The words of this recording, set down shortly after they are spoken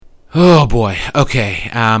Oh boy. Okay.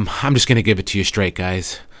 I'm just gonna give it to you straight,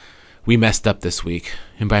 guys. We messed up this week.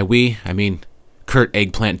 And by we, I mean Kurt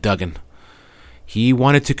Eggplant Duggan. He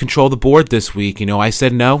wanted to control the board this week. I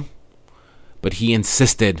said no. But he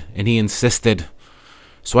insisted, and he insisted.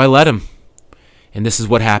 So I let him. And this is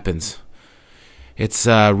what happens. It's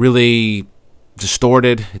really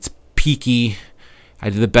distorted. It's peaky. I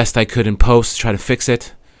did the best I could in post to try to fix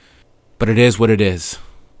it. But it is what it is.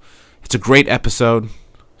 It's a great episode.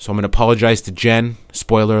 So I'm going to apologize to Jen,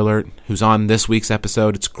 spoiler alert, who's on this week's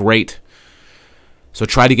episode. It's great. So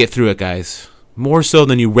try to get through it, guys. More so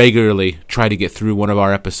than you regularly try to get through one of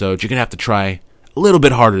our episodes. You're going to have to try a little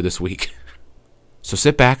bit harder this week. So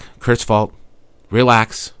sit back, Kurt's fault,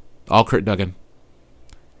 relax, all Kurt Duggan,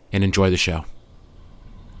 and enjoy the show.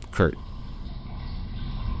 Kurt.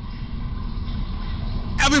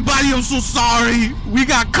 Everybody, I'm so sorry. We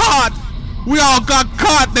got caught. We all got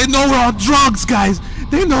caught. They know we're on drugs, guys.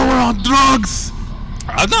 They know we're on drugs.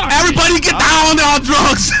 Everybody get down. They're on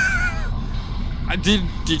drugs.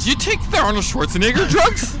 Did you take the Arnold Schwarzenegger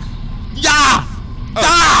drugs? Yeah.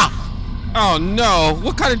 Oh no.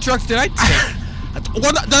 What kind of drugs did I take?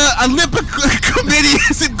 Well, the Olympic Committee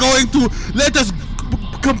isn't going to let us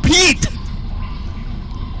compete.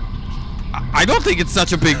 I don't think it's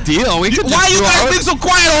such a big deal. Why are you guys being so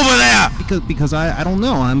quiet over there? Because I don't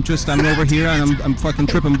know. I'm over here and I'm fucking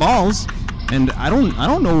tripping balls, and I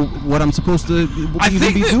don't know what I'm supposed to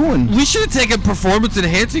even be doing. We should have taken performance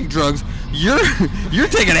enhancing drugs. You're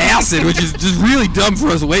taking acid, which is just really dumb for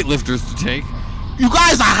us weightlifters to take. You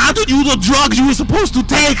guys, I handed you the drugs you were supposed to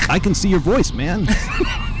take. I can see your voice, man.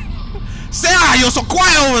 Sarah, you're so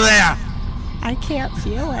quiet over there. I can't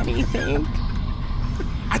feel anything.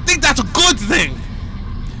 I think that's a good thing.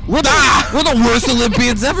 We're the worst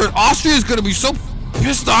Olympians ever. Austria's gonna be so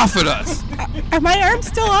pissed off at us. Are my arms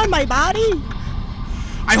still on my body?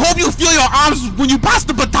 I hope you feel your arms when you pass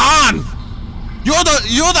the baton. You're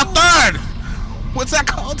the third. What's that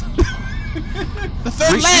called? The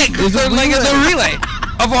third leg. The third leg of the relay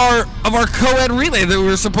of our co-ed relay that we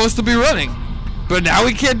were supposed to be running, but now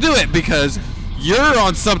we can't do it because you're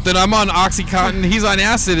on something. I'm on OxyContin. He's on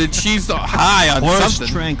acid, and she's high on Horse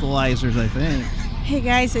something. tranquilizers, I think. Hey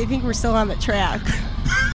guys, I think we're still on the track.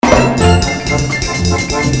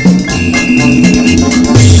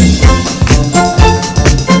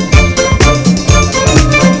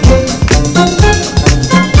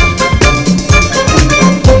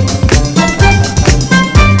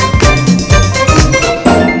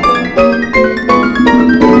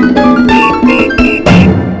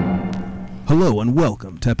 Hello and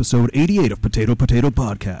welcome to episode 88 of Potato Potato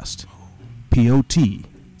Podcast.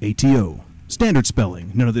 P-O-T-A-T-O. Standard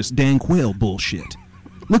spelling. None of this Dan Quayle bullshit.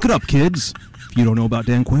 Look it up, kids. If you don't know about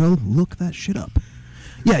Dan Quayle, look that shit up.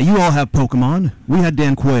 Yeah, you all have Pokemon. We had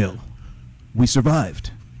Dan Quayle. We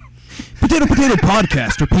survived. Potato Potato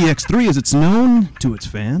Podcast, or PX3 as it's known to its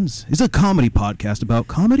fans, is a comedy podcast about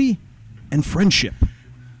comedy and friendship.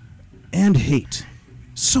 And hate.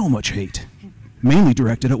 So much hate. Mainly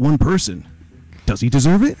directed at one person. Does he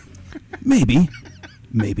deserve it? Maybe.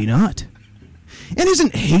 Maybe not. And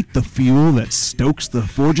isn't hate the fuel that stokes the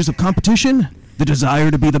forges of competition? The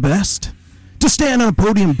desire to be the best? To stand on a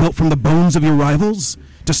podium built from the bones of your rivals?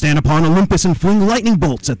 To stand upon Olympus and fling lightning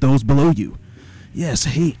bolts at those below you? Yes,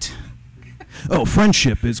 hate. Oh,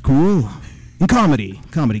 friendship is cool. And comedy,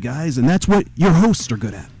 guys, and that's what your hosts are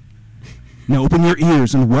good at. Now open your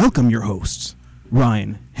ears and welcome your hosts,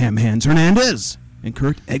 Ryan Ham Hands Hernandez and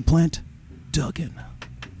Kurt Eggplant Duggan.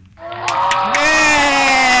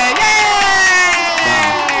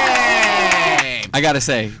 I gotta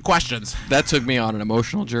say, Questions. that took me on an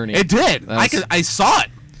emotional journey. It did. I saw it.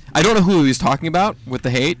 I don't know who he was talking about with the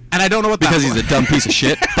hate, And I don't know what because that he's a dumb piece of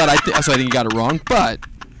shit. But so I think he got it wrong. But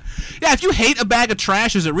Yeah, if you hate a bag of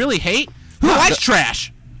trash, is it really hate? Who No, likes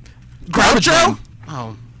trash? Garbage Groucho? man.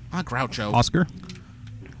 Oh, not Groucho. Oscar?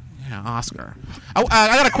 Yeah, Oscar. I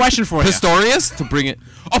got a question for you. Pistorius to bring it.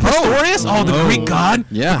 Oh, Pistorius? Oh, the Greek god?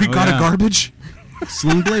 Yeah. The Greek god of garbage?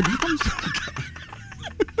 Sling Blade?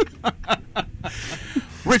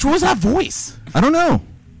 Rich, what was that voice? I don't know.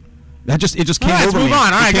 It just came All right, over let's me. move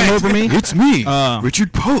on. All right, it came guys. over me. It's me, Uh,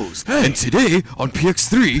 Richard Pose, and today on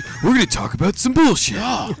PX3 we're gonna talk about some bullshit.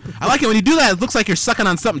 Oh, I like it when you do that. It looks like you're sucking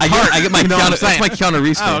on something I tart. get my You know what I'm Keanu, that's my saying? Keanu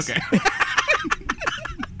Reeves Oh, face. okay.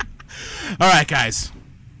 All right, guys.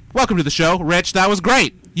 Welcome to the show. Rich, that was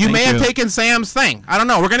great. You Thank may have you. taken Sam's thing. I don't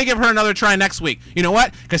know. We're going to give her another try next week. You know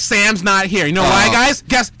what? Because Sam's not here. You know why, guys?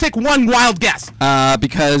 Take one wild guess.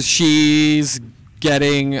 Because she's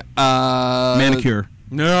getting Manicure.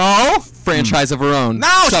 No. franchise of her own. No,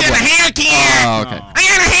 she Subway. got a haircut. Oh, okay. I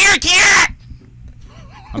got a haircut.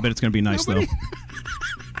 I bet it's going to be nice, though. It's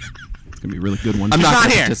going to be a really good one. I'm not not going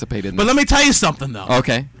to here. participate in But this. let me tell you something, though.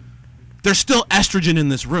 Okay. There's still estrogen in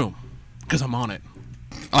this room because I'm on it.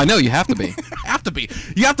 I know you have to be. Have to be.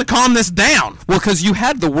 You have to calm this down. Well, because you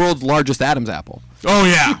had the world's largest Adam's apple, Oh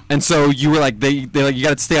yeah. and so you were like, they like you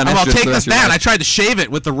got to stay on. I'll estrogen take for the this rest of your down. life. I tried to shave it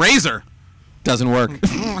with the razor. Doesn't work.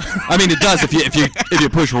 I mean, it does if you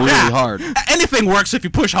push really hard. Anything works if you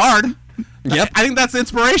push hard. Yep. I think that's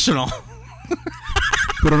inspirational.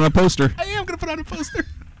 Put on a poster. I am gonna put on a poster.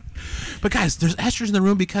 But guys, there's estrogen in the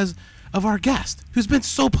room because of our guest, who's been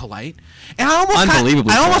so polite, and I almost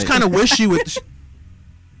Unbelievably I almost polite. kind of wish you would.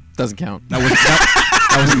 Doesn't count. That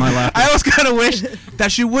wasn't my laugh. I almost kind of wish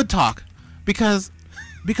that she would talk because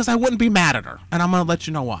I wouldn't be mad at her, and I'm gonna let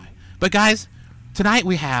you know why. But guys, tonight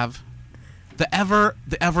we have the ever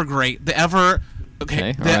great, the ever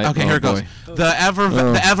Okay, the- all right. okay, Oh, here it goes. boy. The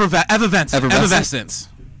Evervescence.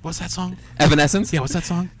 What's that song? Evanescence. Yeah, what's that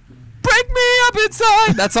song? Break me up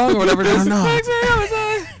inside. That song or whatever it is. I don't know. Break me up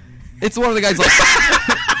inside. It's one of the guys like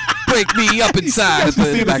break me up inside. at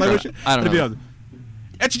the background. I don't know.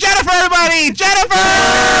 It's Jennifer, everybody! Jennifer!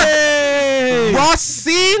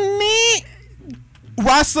 Rossini?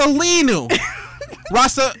 Rossalino.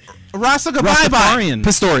 Rasa goodbye bye. Rastafarian.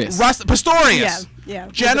 Pistorius. Pistorius. Yeah.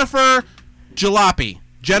 Jennifer Jalopy.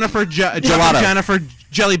 Jennifer Gelato. Jennifer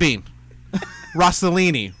Jellybean.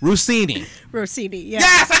 Rossellini. Rossini. Rossini. Yeah.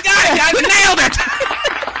 Yes, I got it, guys. I nailed it.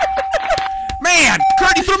 Man,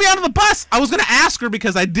 Kurt, you threw me under the bus. I was going to ask her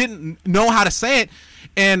because I didn't know how to say it,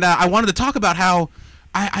 and I wanted to talk about how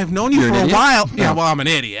I've known you You're for an a idiot? while. Yeah, Oh. well, I'm an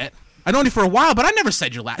idiot. I've known you for a while, but I never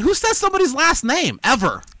said your last. Who says somebody's last name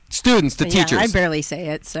ever? Students to Yeah, teachers. I barely say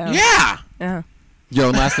it, so. Yeah. Yeah. Your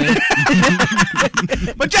own last name.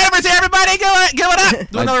 But Jennifer's here, everybody. Give it up.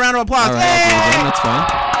 Do another round of applause. All right, I'll do it again, that's fine.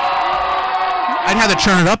 I'd have to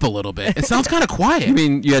turn it up a little bit. It sounds kind of quiet. I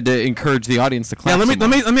mean, you had to encourage the audience to clap. Yeah, some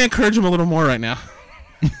more. let me encourage him a little more right now.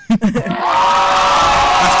 That's good. Yeah,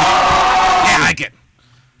 I like it.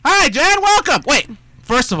 Hi, Jen. Welcome. Wait.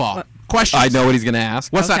 First of all, question. I know what he's gonna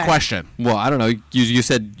ask. What's that Okay. question? Well, I don't know. You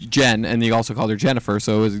said Jen, and you also called her Jennifer.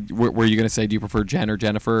 So were you gonna say, do you prefer Jen or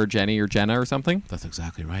Jennifer or Jenny or Jenna or something? That's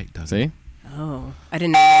exactly right. Doesn't See? Oh, I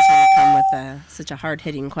didn't know you guys were going to come with such a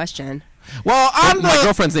hard-hitting question. Well, I'm My the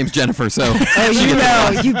girlfriend's name's Jennifer, so Oh, you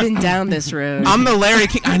know, you've been down this road. I'm the Larry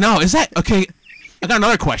King. I know. Is that okay? I got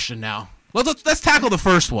another question now. Let's tackle the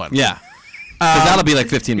first one. yeah. Because that'll be like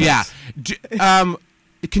 15 Yeah. minutes.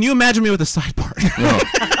 Can you imagine me with a side part?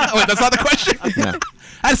 Wait, that's not the question. Yeah.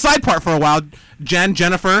 I had a side part for a while.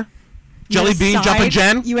 Jennifer, You had Jelly a Bean, Jumpin' side-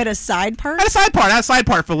 Jen. You had a side part? I had a side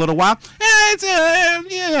part. for a little while.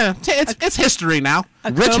 It's history now.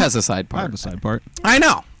 Rich has a side I have part. a side part. I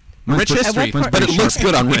know. Rich pretty- history. At what But it looks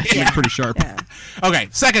good on Rich. It's pretty sharp. Yeah. Okay,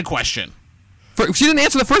 second question. She didn't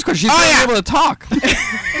answer the first question. She's Oh, not yeah. able to talk.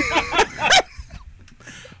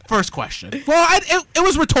 First question. Well, it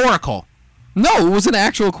was rhetorical. No, it was an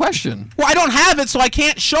actual question. Well, I don't have it, so I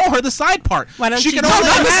can't show her the side part. Why don't she you can do No, only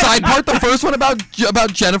not the imagine- side part. The first one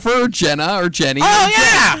about Jennifer or Jenna or Jenny. Oh or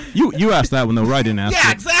yeah, You asked that one, though, right? I didn't ask yeah,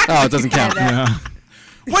 it. exactly. Oh, it doesn't count. Yeah.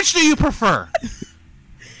 Which do you prefer?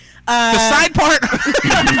 The side part?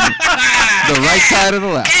 The right side or the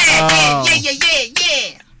left.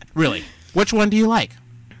 Yeah. Really? Which one do you like?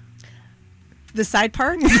 The side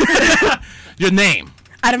part? Your name.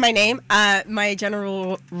 Out of my name, my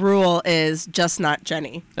general rule is just not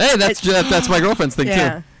Jenny. Hey, that's my girlfriend's thing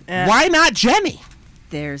Yeah. too. Why not Jenny?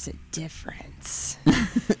 There's a difference.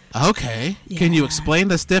 Okay. Can you Yeah. explain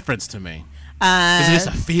this difference to me? Is it just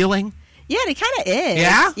a feeling? Yeah, it kind of is.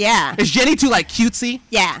 Yeah? Yeah. Is Jenny too, like, cutesy?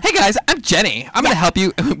 Yeah. Hey guys, I'm Jenny. I'm gonna help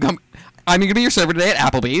you. I'm gonna be your server today at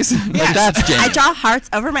Applebee's. Like, that's Jenny. I draw hearts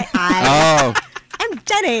over my eyes. Oh, I'm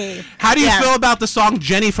Jenny. How do you Yeah. feel about the song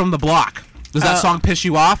Jenny from the Block? Does that song piss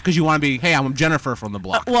you off? Because you want to be, hey, I'm Jennifer from the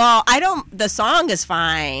Block. Well, I don't. The song is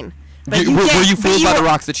fine. But were you but fooled by the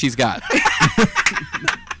rocks that she's got?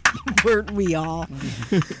 Weren't we all?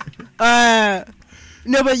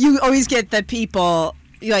 No, but you always get the people.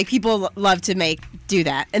 Like, people love to do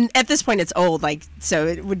that, and at this point, it's old. Like, so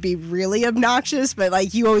it would be really obnoxious. But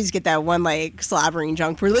like, you always get that one like slobbering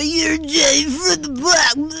junk where like you're Jay from the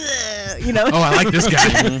Block, bleh," you know. Oh, I like this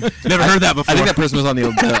guy. Never heard that before. I think that person was on the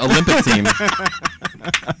Olympic team.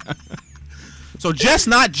 So just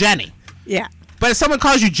not Jenny. Yeah. But if someone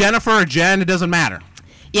calls you Jennifer or Jen, it doesn't matter.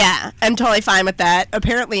 Yeah, I'm totally fine with that.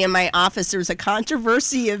 Apparently, in my office, there was a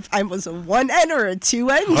controversy if I was a 1N or a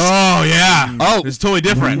 2N. Oh, yeah. Oh, It's totally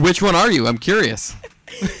different. Which one are you? I'm curious.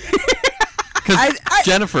 Because I-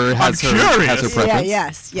 Jennifer has her curious.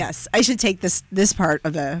 preference. Yes. I should take this part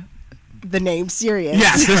of the name serious.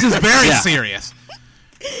 Yes, this is very Yeah. serious.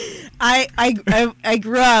 I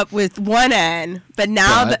grew up with one N, but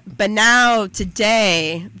now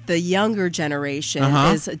today the younger generation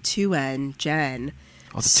is a 2N gen.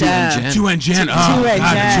 Oh, the 2N gen. 2N gen. Oh, 2N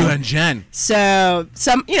God, gen. the 2N gen. So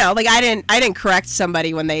like I didn't correct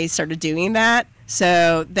somebody when they started doing that.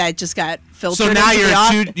 So that just got filtered. So now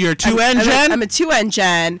into you're a 2N gen? I'm a 2N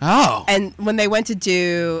gen. Oh. And when they went to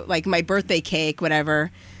do like my birthday cake,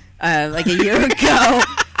 whatever, like a year ago.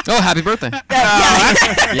 Oh, happy birthday. Yeah. That's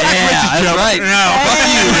right. No, fuck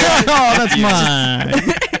you. Oh,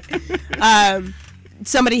 that's mine.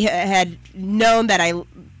 Somebody had known that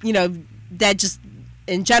that just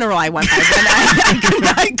in general I went by when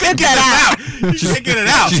I could get that out. You should get it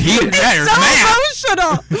out. Yeah, you're So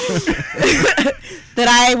emotional. That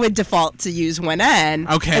I would default to use 1N.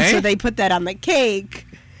 Okay. And so they put that on the cake.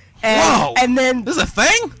 And, Whoa. And then This is a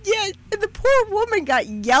thing? yeah, and the poor woman got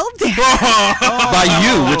yelled at. By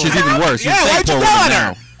you, which is even worse. Yeah, say why'd you poor yell woman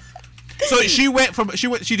at her? So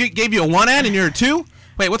gave you a 1N and you're a 2?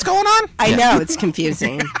 Wait, what's going on? I know, it's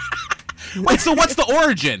confusing. Wait, so what's the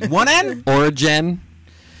origin? 1N? Origin.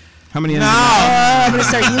 How many? No. I'm going to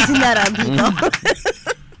start using that on people.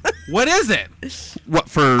 What is it? What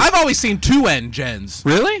for? I've always seen 2N gens.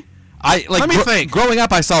 Really? Let me think. Growing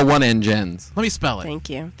up, I saw 1N gens. Let me spell it. Thank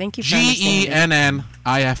you for understanding.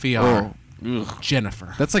 GENNIFER. Ugh.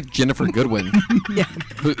 Jennifer. That's like Jennifer Goodwin. Yeah.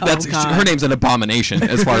 That's God. her name's an abomination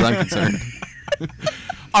as far as I'm concerned.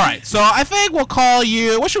 All right, so I think we'll call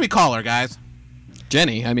you. What should we call her, guys?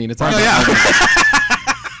 Jenny. I mean, it's Oh, our yeah.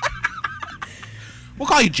 We'll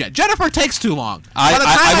call you Jen. Jennifer takes too long. By the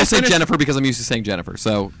time I will say finish- Jennifer because I'm used to saying Jennifer.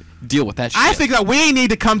 So deal with that shit. I think that we need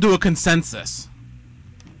to come to a consensus.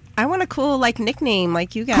 I want a cool nickname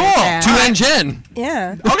like you guys Cool. have. 2N Jen.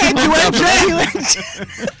 Yeah. Okay, 2N Jen.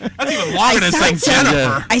 2N. That's even longer than saying sound so-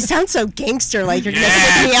 Jennifer. I sound so gangster, like you're gonna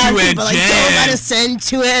Yeah, sit me out. 2N People like, Jen. don't let us send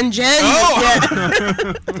 2N Jen.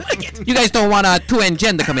 Oh. Yeah. You guys don't want a 2N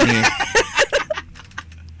Jen to come in here.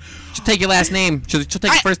 She'll take your last name. She'll take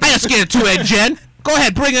your first I name. ain't scared of 2N Jen. Go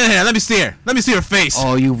ahead, bring her in here. Let me see her. Let me see her face.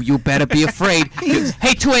 Oh, you better be afraid.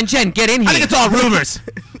 Hey, 2N Jen, get in here. I think it's all rumors.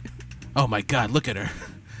 Oh my God, look at her.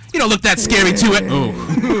 You don't look that scary to it. Ooh.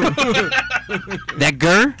 That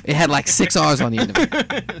gur, it had like 6 R's on the end of it.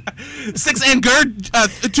 6N Gerd,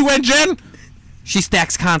 2N Jen. She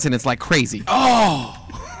stacks consonants like crazy. Oh.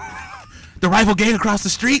 The rival gang across the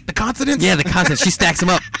street, the consonants? Yeah, the consonants. She stacks them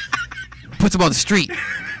up. Puts them on the street.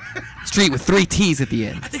 Street with 3 T's at the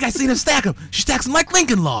end. I think I seen her stack them. She stacks them like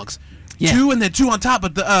Lincoln logs. Yeah. 2 and then 2 on top,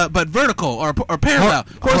 but vertical or parallel.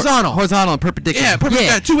 Horizontal. Horizontal and perpendicular. Yeah,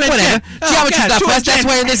 perpendicular. 2N Whatever. Jen. Oh, Geometry's God, not 2N fast. That's Jen.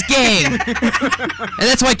 why in this game. And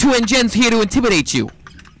that's why 2N Jen's here to intimidate you.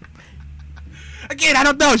 Again, I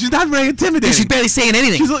don't know. She's not very intimidating. She's barely saying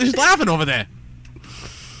anything. She's laughing over there.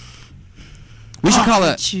 We should call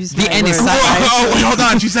her choose the my N is words. silent. Oh, wait, hold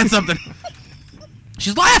on. She said something.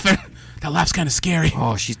 She's laughing. That laugh's kind of scary.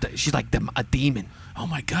 Oh, she's like a demon. Oh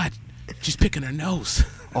my God. She's picking her nose.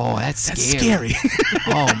 Oh, that's That's scary. scary.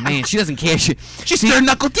 Oh man, she doesn't care. She's third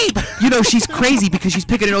knuckle deep. You know, she's crazy because she's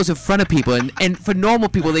picking her nose in front of people, and for normal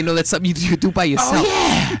people, they know that's something you do by yourself. Oh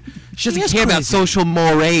yeah. She doesn't is care about crazy. social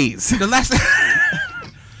mores. The last.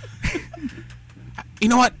 You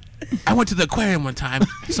know what? I went to the aquarium one time.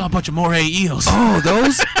 Saw a bunch of moray eels. Oh,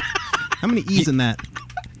 those? How many E's in that?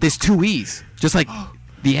 There's 2 E's, just like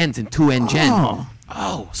the N's in 2N Gen.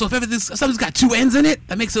 Oh, so if something's got 2 N's in it,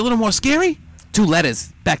 that makes it a little more scary? 2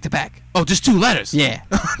 letters, back to back. Oh, just 2 letters? Yeah.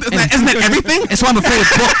 Isn't that everything? That's why I'm afraid of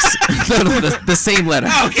books. No, the same letter.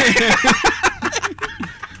 Okay.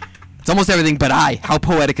 It's almost everything but I. How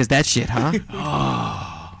poetic is that shit, huh?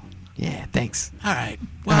 Oh. Yeah, thanks. All right.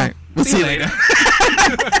 Well, All right, we'll see you later. We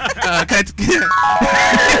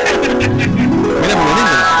never went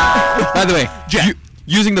into that. By the way, Jack.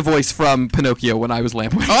 using the voice from Pinocchio when I was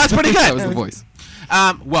lampoing. Oh, that's pretty good. That was the voice.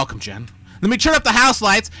 Welcome, Jen. Let me turn up the house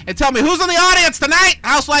lights and tell me who's in the audience tonight.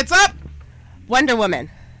 House lights up. Wonder Woman.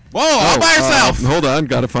 Whoa, all by yourself. Hold on,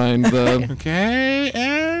 gotta find the... Okay,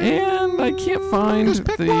 And I can't find just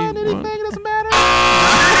pick the one. Anything, one. it doesn't matter.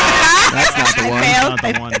 That's not the one. failed. Not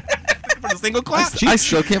the one. For the single clap. I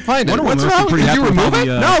still can't find it. Wonder What's Woman wrong? must be Did pretty you happy remove with it?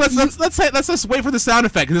 all the, No, let's just wait for the sound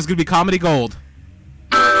effect because this is gonna be comedy gold.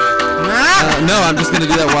 No, I'm just gonna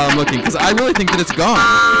do that while I'm looking because I really think that it's gone.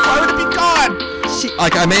 Why would it be gone?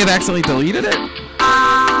 Like I may have accidentally deleted it.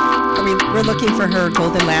 We're looking for her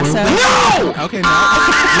golden lasso. No. Okay, no.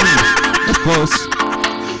 That's close.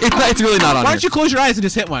 It's really not on Why here. don't you close your eyes and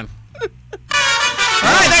just hit one? All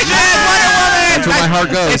right, there she is, Wonder Woman. That's where my heart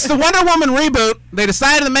goes. It's the Wonder Woman reboot. They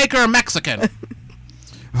decided to make her a Mexican.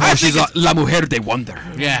 Oh, she's La Mujer de Wonder.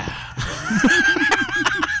 Yeah.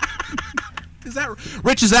 Is that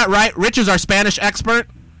Rich? Is that right? Rich is our Spanish expert.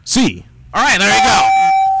 See. All right, there you go.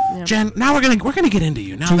 Yep. Jen, now we're gonna get into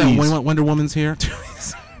you. Now Two that E's. Wonder Woman's here.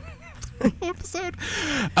 Episode.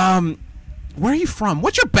 Where are you from?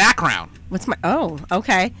 What's your background? What's my? Oh,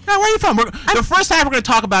 okay. Now, where are you from? The first half we're gonna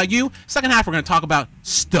talk about you. Second half we're gonna talk about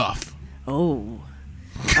stuff. Oh,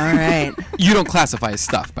 all right. You don't classify as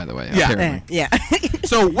stuff, by the way. Yeah. Apparently. Yeah.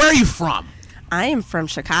 So where are you from? I am from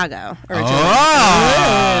Chicago originally.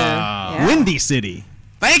 Oh, Yeah. Windy City.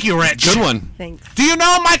 thank you, Rich. Good one. Thanks. Do you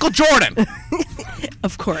know Michael Jordan?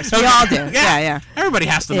 Of course, we all do. Yeah. Everybody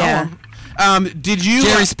has to know Yeah. him. Did you?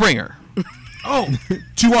 Jerry Springer. Oh,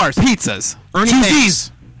 2 R's. Pizzas. Ernie Two Banks.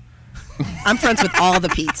 Z's. I'm friends with all the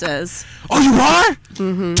pizzas. Oh, you are?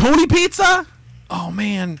 Mm-hmm. Tony Pizza? Oh,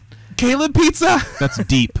 man. Caleb Pizza? That's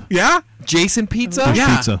deep. Yeah? Jason Pizza?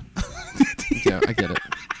 Yeah. Pizza. Yeah, I get it.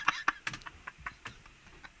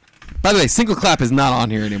 By the way, Single Clap is not on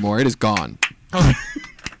here anymore. It is gone. Oh,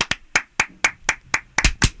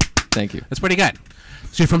 Thank you. that's pretty good.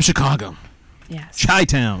 So you're from Chicago. Yes.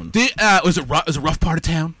 Chi-Town. Was it rough? Was it a rough part of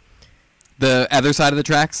town? The other side of the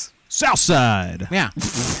tracks? Southside. Yeah.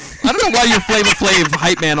 I don't know why you're Flavor Flav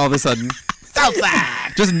hype man all of a sudden.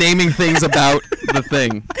 Southside. Just naming things about the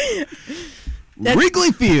thing.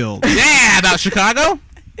 Wrigley Field. Yeah, about Chicago?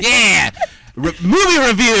 Yeah. Movie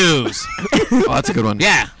reviews. Oh, that's a good one.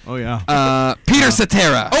 Yeah. Oh, yeah. Peter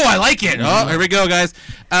Cetera. Oh, I like it. Oh, here we go, guys.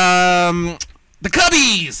 The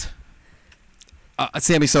Cubbies.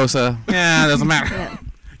 Sammy Sosa. Yeah, doesn't matter.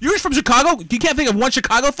 You're from Chicago? You can't think of one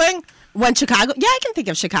Chicago thing? One Chicago. Yeah, I can think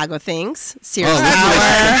of Chicago things. Sears Oh, Tower.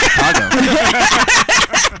 that's Chicago.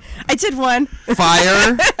 I did one.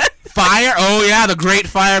 Fire. Fire? Oh, yeah, the Great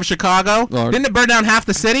Fire of Chicago. Lord. Didn't it burn down half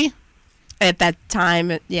the city? At that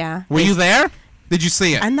time, yeah. Were you there? Did you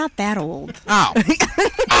see it? I'm not that old. Oh.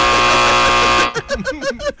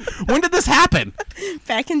 When did this happen?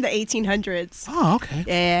 Back in the 1800s. Oh, okay.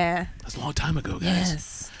 Yeah. That's a long time ago, guys.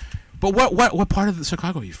 Yes. But what part of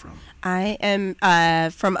Chicago are you from? I am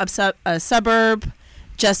from a suburb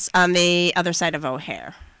just on the other side of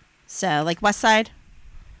O'Hare. So, like West Side.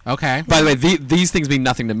 Okay. By the way, these things mean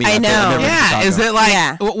nothing to me. I I've know. never been to Yeah, Chicago. is it like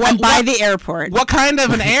yeah. what, I'm by the airport. what kind of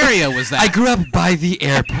an area was that? I grew up by the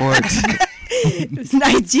airport. It's an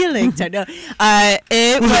idyllic. I know.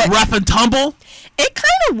 It was was. it rough and tumble? It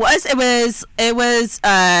kind of was. It was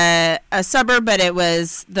a suburb, but it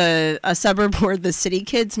was a suburb where the city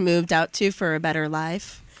kids moved out to for a better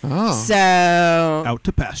life. Oh. So Out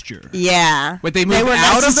to pasture. yeah, Wait, they moved were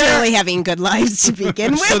out of necessarily having good lives to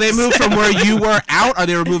begin with. So they moved from where you were out, or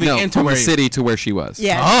they were moving No, into from where the you- city to where she was.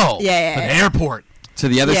 Yeah. Oh, Yeah. an airport. To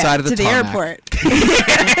the other Yeah, side of the to the tarmac. airport.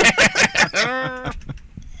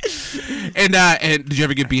 And did you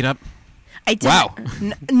ever get beat up? I did. Wow.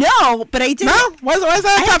 No, but I did. No. Why is I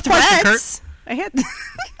that a had tough question, Kurt? Tourette's. I had.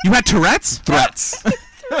 You had Tourette's? Threats.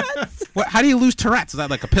 What, how do you lose Tourette's? Is that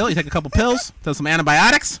like a pill? You take a couple pills, take some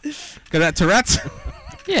antibiotics, get that Tourette's?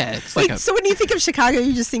 Yeah, it's like Wait, so when you think of Chicago,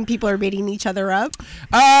 you just think people are beating each other up?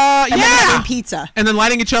 And then Yeah. having pizza. And then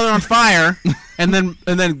lighting each other on fire, and then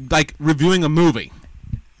like reviewing a movie.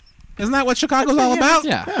 Isn't that what Chicago's all about?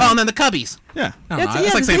 Yeah. Oh, and then the Cubbies. Yeah. I don't know. That's, It's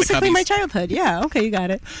like that's saying the basically Cubbies. my childhood. Yeah, okay, you got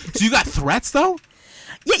it. So you got threats though?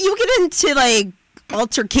 Yeah, you get into like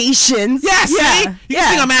altercations. Yeah. See, yeah, you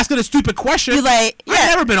think I'm asking a stupid question? You like, I've yeah.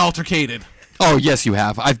 never been altercated. Oh, yes, you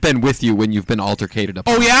have. I've been with you when you've been altercated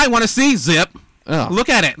upon. Oh yeah, I want to see Zip. Oh. Look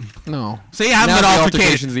at it. No. See, I haven't Now been the altercated.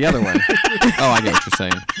 altercation's the other way. Oh, I get what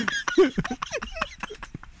you're saying.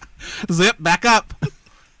 Zip, back up.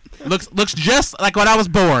 Looks just like when I was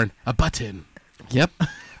born. A button. Yep.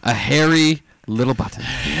 A hairy little button.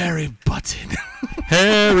 Harry Button.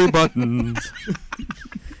 Hairy buttons.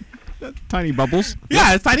 Tiny bubbles.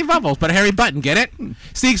 Yeah, it's Tiny Bubbles, but a Harry Button. Get it?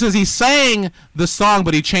 See, because he sang the song,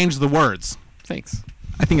 but he changed the words. Thanks.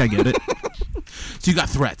 I think I get it. So you got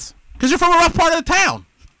threats. Because you're from a rough part of the town.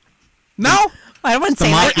 No? I wouldn't The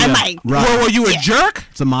say that. I mafia. might. Right. Well, were you a jerk?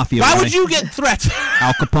 It's a mafia. Why way. would you get threats?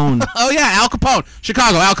 Al Capone. Oh, yeah, Al Capone.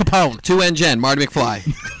 Chicago, Al Capone. 2N Jen, Marty McFly.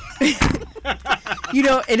 You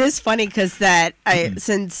know, it is funny because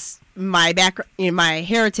since my background, my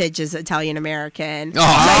heritage is Italian American. Oh,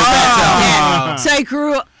 Yeah. So I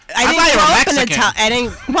grew. I didn't thought you grow were up in Mexican. I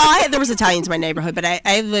didn't. Well, there was Italians in my neighborhood, but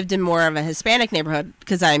I lived in more of a Hispanic neighborhood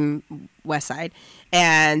because I'm West Side,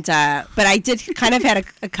 and but I did kind of had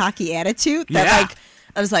a cocky attitude that Yeah. like.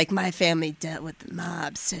 I was like, my family dealt with the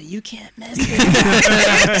mob, so you can't mess with me.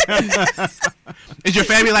 Is your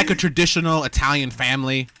family like a traditional Italian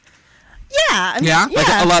family? Yeah. I mean, Yeah? Yeah.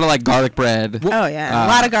 Like a lot of like garlic bread. Oh yeah, a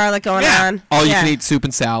lot of garlic going yeah. on. All you Yeah. can eat soup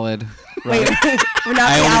and salad. Right. Wait, we're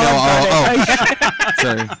not I the only know Olive all.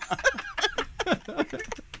 Garden. Oh, sorry.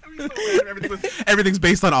 Everything's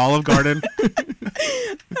based on Olive Garden.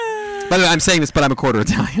 By the way, I'm saying this, but I'm a quarter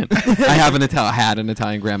Italian. I have had an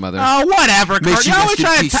Italian grandmother. Oh, whatever, Makes Kurt. you You always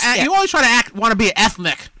rest in peace. try to want to be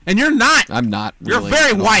ethnic, and you're not. I'm not. You're Really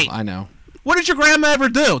very at all. white. I know. What did your grandma ever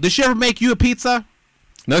do? Did she ever make you a pizza?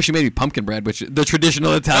 No, she made me pumpkin bread, which the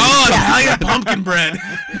traditional Italian. Oh, Italian pumpkin bread.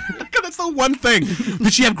 That's the one thing.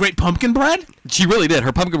 Did she have great pumpkin bread? She really did.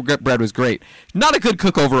 Her pumpkin bread was great. Not a good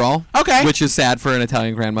cook overall. Okay. Which is sad for an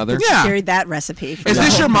Italian grandmother. Yeah. Carried that recipe. For Is the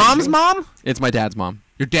this whole your mom's mom? It's my dad's mom.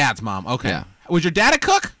 Your dad's mom. Okay. Yeah. Was your dad a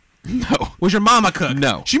cook? No. Was your mom a cook?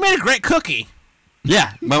 No. She made a great cookie.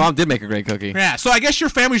 Yeah, my mom did make a great cookie. Yeah. So I guess your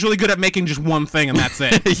family's really good at making just one thing, and that's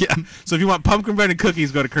it. Yeah. So if you want pumpkin bread and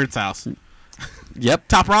cookies, go to Kurt's house. Yep.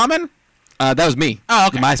 Top ramen? That was me. Oh,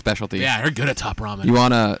 okay. My specialty. Yeah, you're good at top ramen. You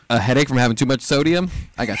want a headache from having too much sodium?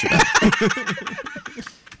 I got your back.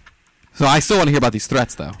 So I still want to hear about these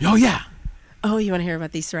threats, though. Oh, yeah. Oh, you want to hear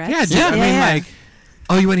about these threats? Yeah, dude. Yeah. I mean, like...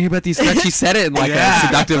 Oh, you want to hear about these threats? She said it in like Yeah. a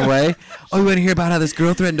seductive way. Oh, you want to hear about how this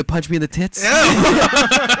girl threatened to punch me in the tits?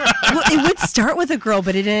 Well, it would start with a girl,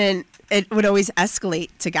 but it didn't. It would always escalate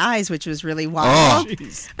to guys, which was really wild. Oh.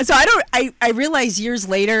 So I realized years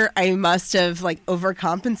later I must have like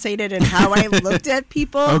overcompensated in how I looked at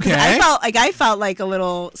people. 'Cause Okay. I felt like a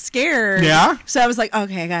little scared. Yeah? So I was like,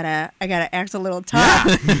 okay, I gotta act a little tough.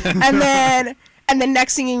 and then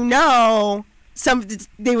next thing you know,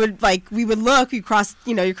 we would look, you're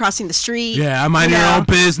crossing the street. Yeah, mind you your know. own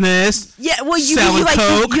business. Yeah, well, Selling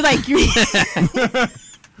coke.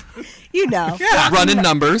 you know. Yeah. Running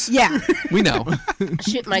numbers. Yeah. We know.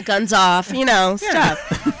 Shoot my guns off, stuff.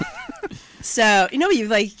 So,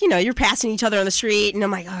 you're passing each other on the street, and I'm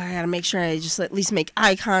like, oh, I gotta make sure I just at least make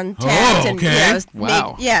eye contact. Oh, and, okay.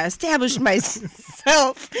 Wow. Establish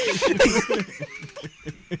myself.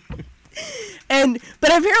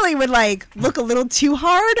 But I apparently would look a little too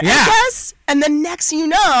hard, Yeah. I guess. And then next thing you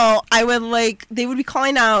know, I would they would be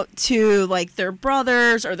calling out to their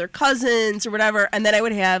brothers or their cousins or whatever, and then I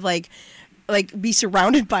would have be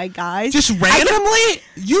surrounded by guys. Just randomly?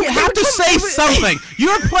 You Yeah, have to say something.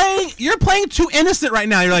 You're playing too innocent right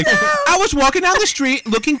now. You're like, I was walking down the street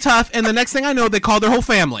looking tough, and the next thing I know, they called their whole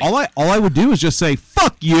family. All I would do is just say,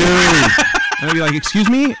 fuck you. And I'd be like, excuse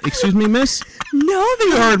me, miss? No,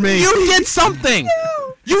 they heard me. You did something.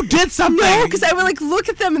 You did something. No, because I would look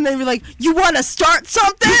at them and they were like, "You want to start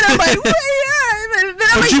something?" I'm like, "Well, yeah." And then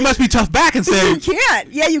I'm But you must be tough back and say, you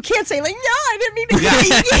can't. Yeah, you can't say no, I didn't mean to.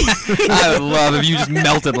 Yeah. I would love if you just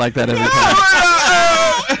melted like that every time.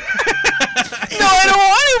 No, I don't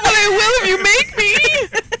want to, but I will if you make me.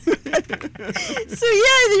 So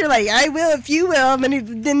yeah, you're like, I will if you will,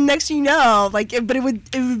 and then next thing you know, but it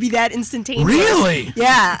would be that instantaneous. Really?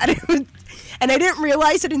 Yeah, and I didn't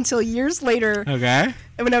realize it until years later. okay.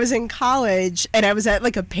 When I was in college and I was at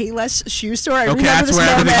a Payless shoe store. I Okay, remember that's this where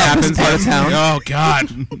everything moment. happens. Part of town. Oh,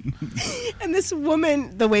 God. And this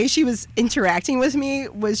woman, the way she was interacting with me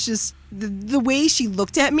was just the way she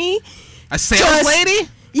looked at me. A sales lady?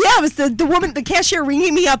 Yeah, it was the woman, the cashier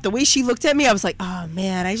ringing me up. The way she looked at me, I was like, oh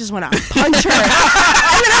man, I just want to punch her. And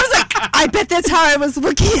then I was like, I bet that's how I was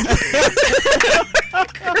looking at the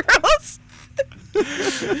girls.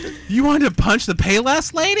 You wanted to punch the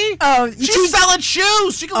Payless lady? Oh, She's selling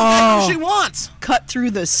shoes. She can look at who she wants. cut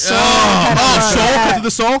through the soul. Soul Yeah. cut to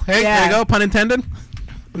the soul. Hey, Yeah. there you go. Pun intended.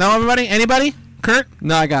 No, everybody? Anybody? Kurt?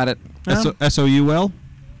 No, I got it. S-O-U-L?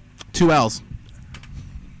 2 L's.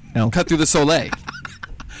 L. Cut through the soleil.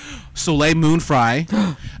 Soleil Moon Fry.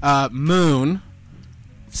 Moon.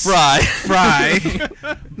 Fry. Fry.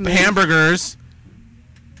 Hamburgers.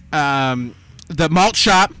 The malt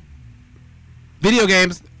shop. Video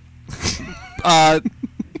games. Back to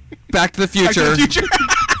the Back Future. to the Future.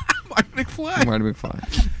 Marty McFly. Marty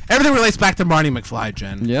McFly. Everything relates back to Marty McFly,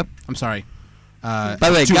 Jen. Yep. I'm sorry. By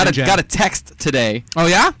the way, Julie got Jen. a text today Oh,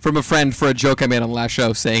 yeah? from a friend for a joke I made on the last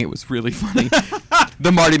show saying it was really funny.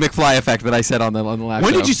 The Marty McFly effect that I said on the last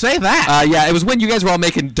When show. did you say that? Yeah, it was when you guys were all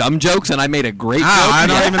making dumb jokes and I made a great joke. I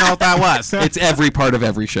don't Yeah. even know what that was. It's every part of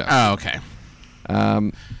every show. Oh, okay.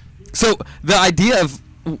 So the idea of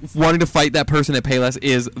wanting to fight that person at Payless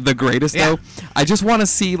is the greatest, Yeah. though. I just want to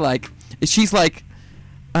see, she's like,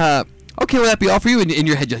 okay, will that be all for you? And in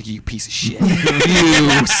your head, you're like, you piece of shit.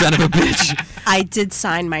 You son of a bitch. I did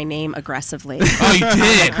sign my name aggressively. Oh, you On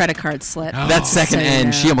did? the credit card slip. That second So you end,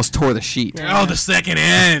 know. she almost tore the sheet. Oh, the second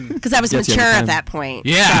end. Because I was Gets you mature every at time. that point.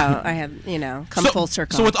 Yeah. So I had, come full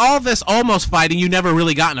circle. So with all this almost fighting, you never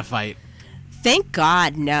really got in a fight. Thank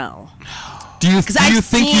God, no. Do you I've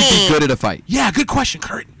think you'd be seen- good at a fight? Yeah, good question,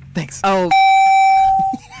 Kurt. Thanks. Oh.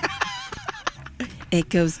 It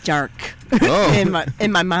goes dark Oh.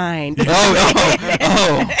 in my mind.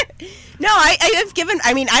 Oh. I've given.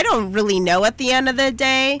 I mean, I don't really know at the end of the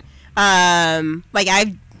day. Like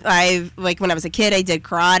I've like when I was a kid, I did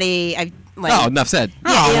karate. I like. Oh, enough said.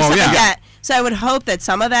 Stuff like that. So I would hope that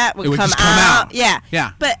some of that would would come just come out. Yeah.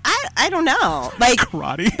 Yeah. But I don't know. Like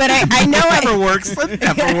Karate. But I know That never I. works.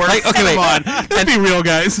 That never works. Like, okay, wait. Come on. Let's be real,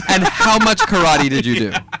 guys. And how much karate did you do?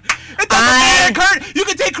 It doesn't matter, Kurt. You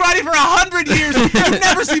can take karate for 100 years. You've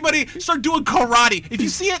never seen anybody start doing karate. If you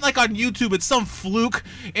see it like on YouTube, it's some fluke,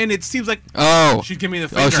 and it seems like she's giving me the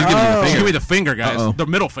finger. she's giving you the finger. She's giving me the finger, guys. Uh-oh. The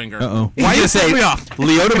middle finger. Uh-oh. Why are you say setting me off?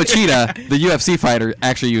 Lyoto Machida, the UFC fighter,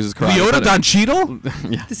 actually uses karate. Lyoto but, Don Cheadle?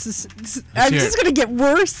 This is I'm hear just it. gonna get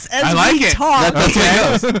worse as I like we it. talk. That's the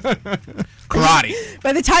way it goes. Karate.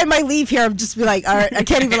 By the time I leave here, I'm just be like, all right, I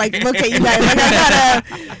can't even like look at you guys. Like, I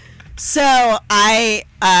gotta. So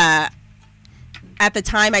at the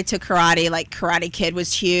time I took karate, like Karate Kid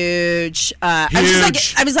was huge.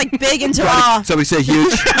 I was like big into all. Somebody say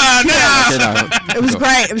huge. Oh, no. Okay, no. It was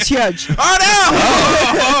great. It was huge. Oh, no.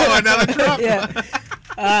 Oh, another crop.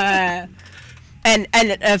 Yeah. And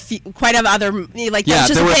a few, quite a other like Yeah,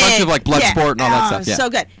 just there were a big, bunch of, like, blood sport and all that stuff, yeah. So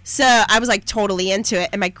good. So I was like totally into it,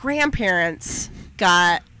 and my grandparents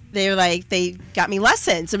they got me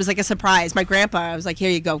lessons. It was like a surprise. My grandpa, I was like, "Here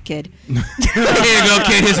you go, kid." Here you go,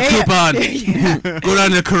 kid. Here's a coupon. Go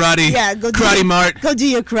down to karate. Yeah, go Karate Mart. Go do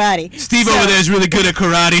your karate. Steve over there is really good at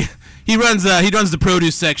karate. He runs the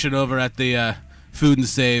produce section over at the Food and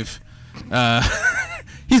Save.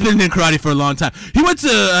 He's been in karate for a long time. He went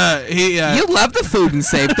to You love the Food and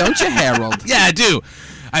Save, don't you, Harold? Yeah, I do.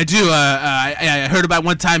 I heard about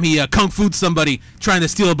one time he kung fu'd somebody trying to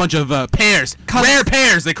steal a bunch of pears. Rare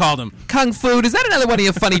pears, they called them. Kung Food, is that another one of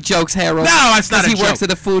your funny jokes, Harold? No, it's not a he joke. works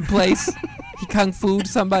at a food place. He Kung Fu'd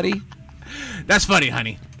somebody. That's funny,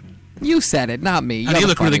 honey. You said it, not me. Honey, you You're the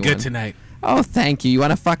look really funny good one. tonight. Oh, thank you. You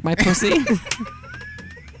want to fuck my pussy?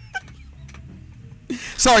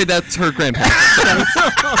 Sorry, that's her grandparents.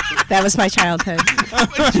 That was my childhood.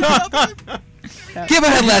 Give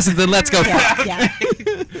her lessons and let's go fuck. Yeah.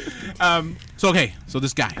 So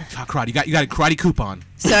this guy, karate. You got a karate coupon.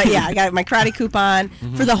 So yeah, I got my karate coupon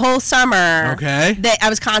for the whole summer. Okay. I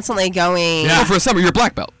was constantly going. Yeah. Oh, for a summer, you're a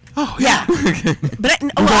black belt. Oh Yeah. But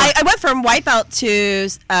I went from white belt to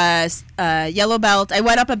yellow belt. I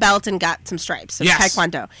went up a belt and got some stripes of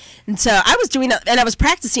Taekwondo. And so I was doing and I was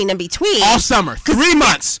practicing in between. all summer, 3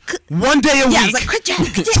 months, 1 day a Yeah, I week, was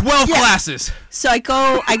like, 12 yeah. classes. So I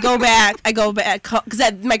go back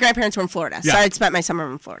because my grandparents were in Florida. So Yeah. I spent my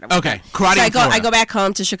summer in Florida. Okay, karate So in Florida. I go back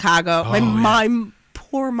home to Chicago. Oh, My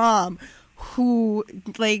poor mom, who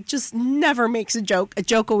like just never makes a joke. A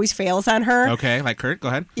joke always fails on her. Okay, like Kurt, go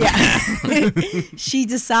ahead. Yeah. She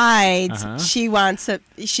decides Uh-huh.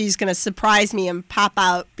 she's gonna surprise me and pop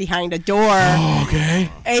out behind a door. Okay.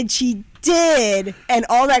 And she did, and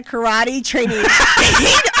all that karate training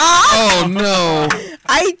paid off. Oh, no.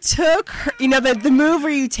 I took her, the move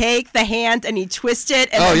where you take the hand and you twist it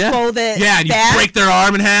and Oh, then yeah. fold it Yeah, and you back. break their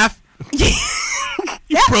arm in half.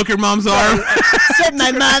 You broke your mom's arm. Sent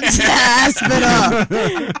my mom to the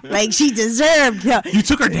hospital like she deserved. Yeah. You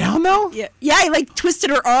took her down though. Yeah, I like twisted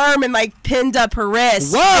her arm and like pinned up her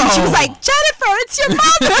wrist. Whoa. And she was like, "Jennifer, it's your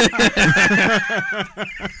mother."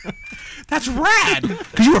 That's rad.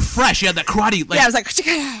 Because you were fresh. You had that karate. Like, Yeah, I was like,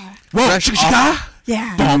 whoa, Fresh shika.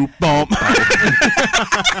 yeah. Bump, bump.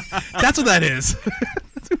 That's what that is.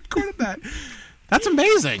 That's who recorded that. That's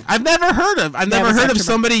amazing. I've never heard of was of after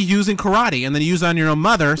somebody using karate and then use it on your own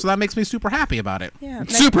mother. So that makes me super happy about it. Yeah.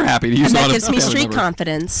 Super happy to use And a lot that of gives me family street members.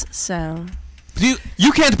 confidence. So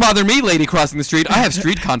You can't bother me, lady crossing the street. I have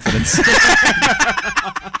street confidence.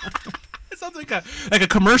 It sounds like a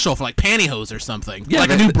commercial for like pantyhose or something. Yeah, like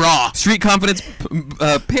a the- new bra. Street confidence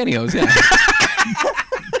pantyhose, yeah.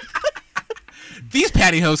 These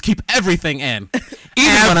pantyhose keep everything in.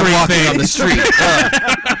 Even when I'm walking on the street.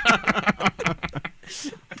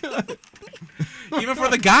 Even for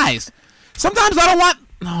the guys. Sometimes I don't want.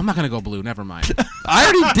 No, I'm not gonna go blue. Never mind. I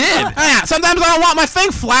already did. Yeah, sometimes I don't want my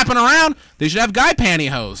thing flapping around. They should have guy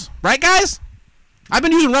pantyhose, right, guys? I've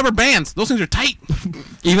been using rubber bands. Those things are tight.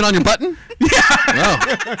 Even on your button? Yeah.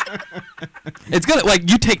 It's good. Like,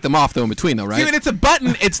 you take them off, though, in between, though, right? See, when it's a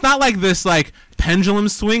button, it's not like this like pendulum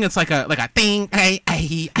swing. It's like a ding. Yeah,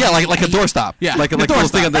 like a doorstop. Yeah, like a the little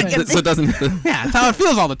thing on doorstop. so it doesn't. Yeah, that's how it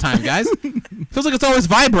feels all the time, guys. Feels like it's always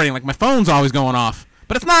vibrating, like my phone's always going off.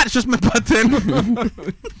 But it's not. It's just my button.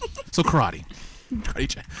 So karate. I'm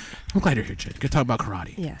glad you're here, Chid. Good to talk about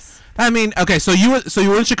karate. yes. I mean, okay, so you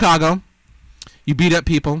were in Chicago. You beat up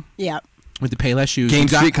people Yeah. with the Payless shoes. Gain You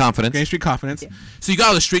got- street confidence. Gain street confidence. So you got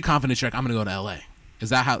all the street confidence. You're like, I'm gonna go to LA. Is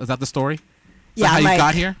that the story? Is Yeah. that how my- you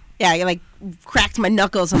got here? Yeah, I like cracked my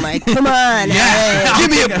knuckles. I'm like, come on, Yeah. Give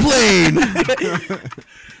me a plane.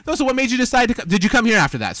 So what made you decide to? Did you come here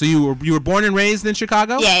after that? So you were born and raised in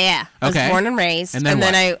Chicago? Yeah. I was Okay. born and raised, And then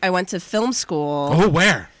what? I went to film school. Oh,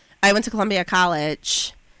 where? I went to Columbia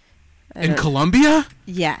College. In Columbia?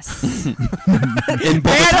 Yes. In We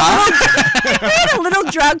Bogota. had a little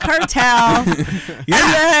drug cartel. Yeah.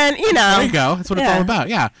 And then, There you go. That's what it's Yeah. all about.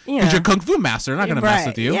 Yeah. Because Yeah. you're a kung fu master. They're not going to mess Right,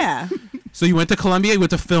 with you. Yeah. So you went to Columbia. You went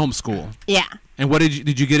to film school. Yeah. And what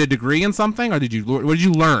did you get a degree in something, or what did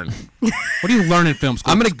you learn? What do you learn in film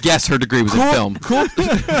school? I'm gonna guess her degree was in film. Cool.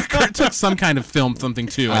 Kurt took some kind of film something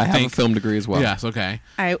too. I I have think. a film degree as well. Yes. Okay.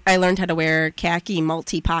 I learned how to wear khaki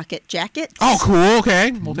multi-pocket jackets. Oh, cool. Okay.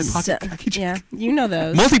 Multi-pocket So, khaki jacket. yeah, you know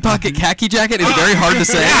those. Multi-pocket khaki jacket is very hard to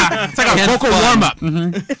say. Yeah. It's like a And vocal fun. warm-up.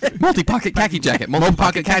 Multi-pocket khaki jacket.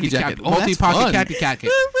 Multi-pocket khaki jacket. Oh, that's Multi-pocket fun. khaki jacket.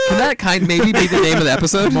 Can that maybe be the name of the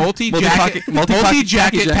episode? Multi-jacket. Multi-pocket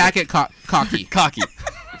Multi-jacket khaki packet cocky. Cocky.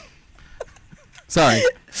 Sorry.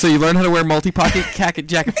 So you learn how to wear multi-pocket khaki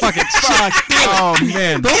jacket. Fuck it. Fuck. Oh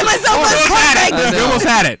man. It was You almost almost had perfect. it. You almost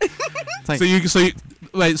had it.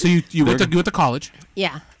 like- So you went to college.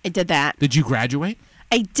 Yeah, I did that. Did you graduate?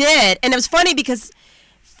 I did, and it was funny because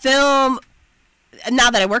film. Now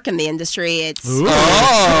that I work in the industry, it's Spoiler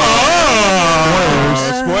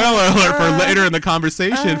alert for later in the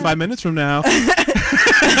conversation. 5 minutes from now.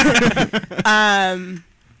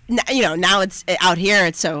 now it's out here.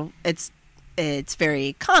 It's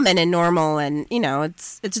very common and normal, and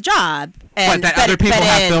it's a job. And, But other people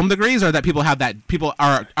have in- film degrees, or that people have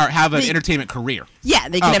have an The- entertainment career. Yeah,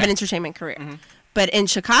 they can have Okay. an entertainment career. But in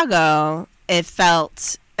Chicago, it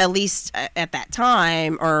felt, at least at that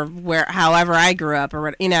time, or however I grew up,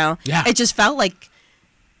 or Yeah. it just felt like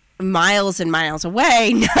miles and miles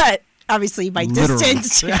away. Not obviously by Literally.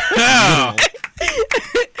 distance,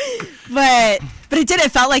 but it did.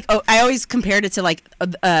 It felt like I always compared it to like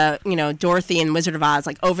Dorothy and Wizard of Oz,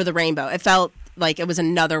 like Over the Rainbow. It felt like it was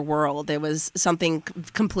another world. It was something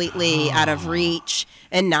completely out of reach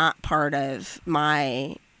and not part of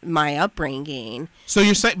my upbringing. So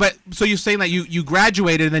you're saying that you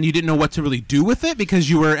graduated and then you didn't know what to really do with it because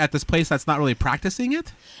you were at this place that's not really practicing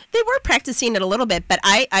it? They were practicing it a little bit, but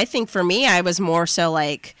I think for me, I was more so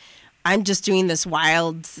like, I'm just doing this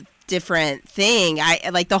wild, different thing. I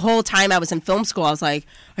like the whole time I was in film school, I was like,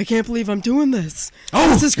 I can't believe I'm doing this. Oh,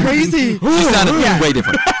 this is crazy. She sounded way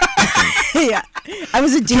different. Yeah, I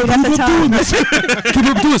was a dude at the time. Keep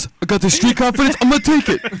up doing this. I got this street confidence. I'm gonna take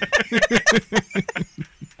it.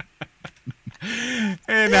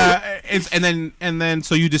 And then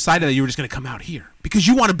so you decided that you were just going to come out here because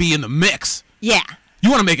you want to be in the mix. Yeah,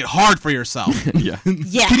 You want to make it hard for yourself. Yeah.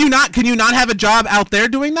 yeah. Can you not have a job out there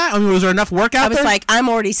doing that? I mean, was there enough work out I was there? like, I'm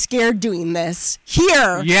already scared doing this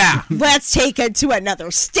here. Yeah. Let's take it to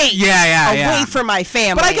another state. Yeah, away yeah. from my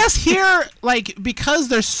family. But I guess here, like, because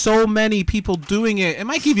there's so many people doing it, it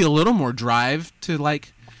might give you a little more drive to,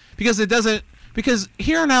 like, because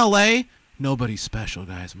here in LA, nobody's special,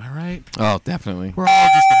 guys. Am I right? Oh, definitely. We're all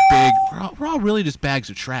just we're all really just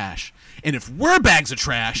bags of trash. And if we're bags of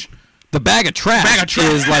trash, The bag of trash,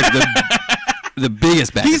 is like the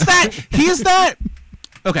biggest bag. He's that.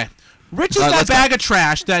 Okay, Rich is that let's bag of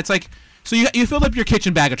trash that's like. So you filled up your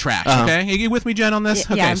kitchen bag of trash. Uh-huh. Okay, are you with me, Jen, on this?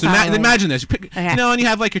 Yeah, okay, I'm so following. imagine this. You pick, Okay. and you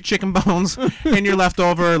have like your chicken bones and your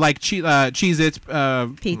leftover like Cheez-Its,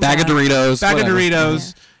 Pizza. bag of Doritos. bag whatever. of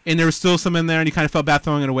Doritos, and there was still some in there, and you kind of felt bad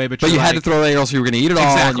throwing it away, but But you're you had to like- throw it, or else you were going to eat it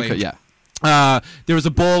all. Exactly. And you could, yeah. There was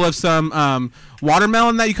a bowl of some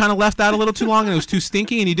watermelon that you kind of left out a little too long, and it was too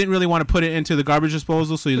stinky, and you didn't really want to put it into the garbage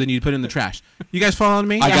disposal, so then you put it in the trash. You guys following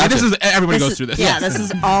me? I mean, gotcha. This is everybody This goes is- through this. Yeah, this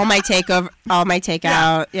is all my takeout.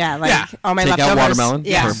 Yeah, like Yeah. all my Take leftovers. out watermelon.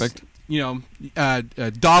 Yeah. Perfect.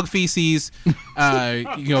 Dog feces,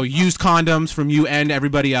 used condoms from you and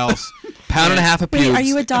everybody else. Pound and a half of pubes. Wait, are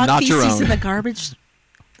you a dog not your feces own. in the garbage?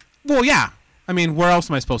 Well, yeah. I mean, where else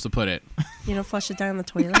am I supposed to put it? You don't flush it down the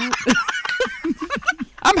toilet.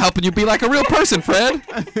 I'm helping you be like a real person, Fred.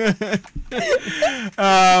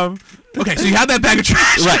 Okay, so you have that bag of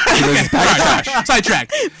trash. Right. So there's this bag of trash.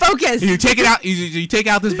 Sidetrack. Focus. You take it out. You take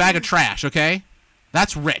out this bag of trash. Okay,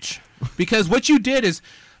 that's rich. Because what you did is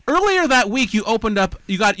earlier that week you opened up.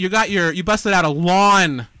 You busted out a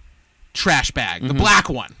lawn trash bag, the black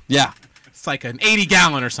one. Yeah. It's like an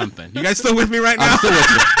 80-gallon or something. You guys still with me right now? I'm still with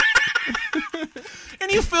you.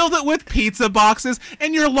 And you filled it with pizza boxes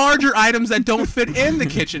and your larger items that don't fit in the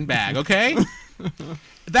kitchen bag, okay?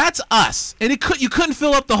 That's us. And you couldn't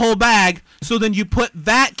fill up the whole bag, so then you put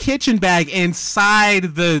that kitchen bag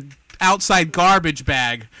inside the outside garbage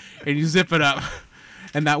bag and you zip it up.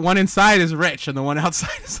 And that one inside is Rich, and the one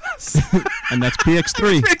outside is us. And that's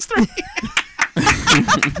PX3. PX3.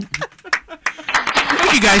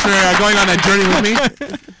 Thank you guys for going on that journey with me.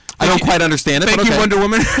 I don't quite understand it. Thank but you, okay. Wonder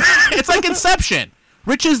Woman. It's like Inception.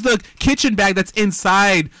 Rich is the kitchen bag that's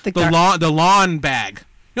inside the lawn bag. You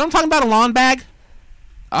know what I'm talking about? A lawn bag?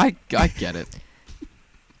 I get it.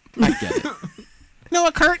 I get it. You know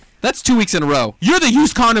what, Kurt? That's 2 weeks in a row. You're the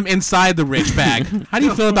used condom inside the Rich bag. How do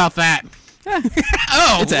you feel about that?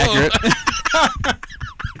 Oh, It's accurate.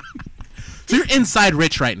 So you're inside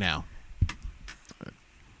Rich right now.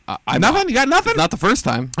 I'm Nothing? You got nothing? Not the first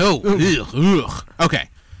time. Oh, ugh. Okay.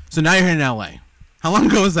 So now you're here in LA. How long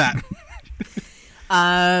ago was that?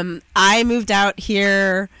 I moved out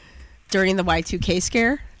here during the Y2K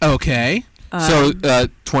scare. Okay. So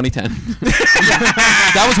 2010.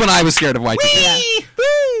 That was when I was scared of Y2K.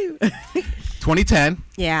 Yeah. 2010.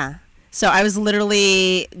 Yeah. So I was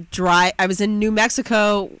literally I was in New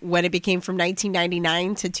Mexico when it became from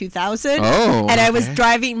 1999 to 2000. Oh, and I was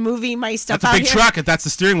moving my stuff That's a out big here. truck if that's the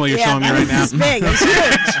steering wheel you're Yeah, showing me that right was now. this big. It was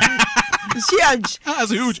huge. It was huge.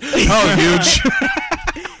 That's huge. Oh, huge.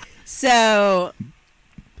 So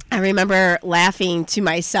I remember laughing to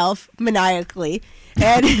myself maniacally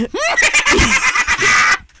and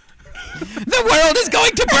The world is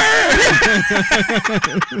going to burn.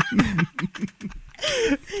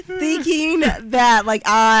 thinking that like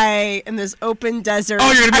I in this open desert.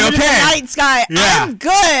 Oh, you're gonna be I'm in okay. the night sky. Yeah. I'm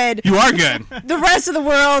good. You are good. The rest of the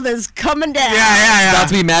world is coming down. Yeah. About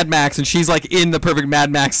to be Mad Max, and she's like in the perfect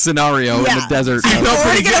Mad Max scenario in the desert. You I'm feel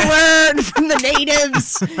already pretty gonna learn from the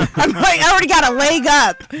natives. I already got a leg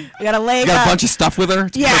up. I got a leg You got up. a bunch of stuff with her.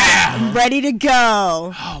 Yeah, I'm ready to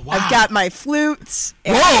go. Oh, wow. I've got my flutes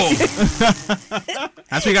and, Whoa.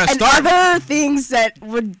 That's where you gotta and start. other things that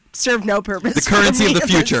would serve no purpose. The currency of the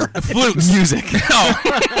future. Flutes. Music. Oh.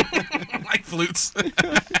 Like flutes.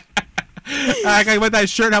 I got that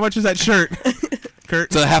shirt. How much is that shirt?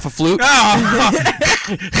 Kurt. So half a flute. Oh.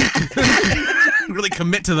 Really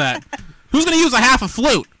commit to that. Who's going to use a half a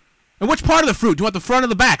flute? And which part of the flute? Do you want the front or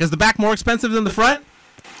the back? Is the back more expensive than the front?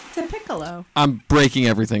 It's a piccolo. I'm breaking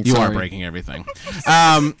everything. You Sorry. are breaking everything.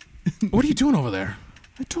 What are you doing over there?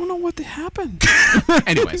 I don't know what happened.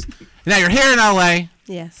 Anyways, now you're here in LA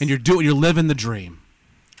Yes. and you're living the dream.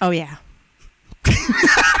 Oh yeah.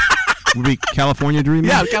 Would be California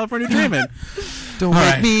Dreaming? Yeah, California dreaming. Don't All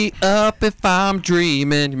wake right. me up if I'm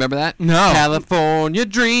dreaming. You remember that? No. California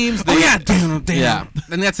dreams. Oh yeah, damn. Yeah.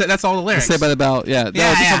 And that's it. That's all the lyrics. Saved by the Bell. Yeah. No,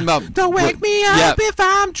 Yeah, it's yeah. something about. Don't wake me up Yeah. if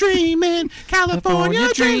I'm dreaming.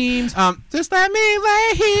 California dreams. Just let me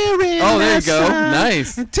lay here in Oh, there the you go. sun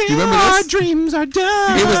Nice. Do until you remember our this? dreams are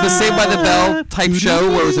done. It was the Saved by the Bell type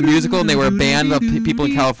show where it was a musical and they were a band of people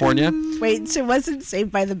in California. Wait, so it wasn't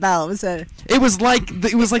Saved by the Bell. It was a. It was like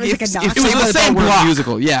if like a Saved knockoff. by It was the the same Bell were block. a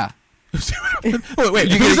musical. Yeah. wait.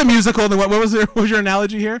 If it was a musical, then what was your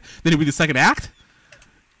analogy here? Then it would be the second act.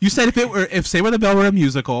 You said if Saved by the Bell were a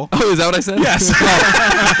musical. Oh, is that what I said? Yes.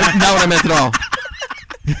 Not what I meant at all.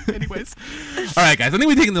 Anyways, all right, guys. I think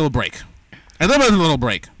we take a little break. A little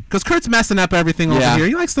break because Kurt's messing up everything over Yeah. here.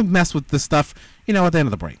 He likes to mess with the stuff, at the end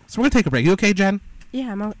of the break. So we're gonna take a break. You okay, Jen?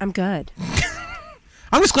 Yeah, I'm good.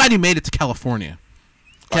 I'm just glad you made it to California.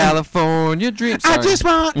 California dreams. Sorry. I just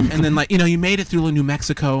want, and then you made it through New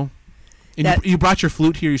Mexico, and That- you brought your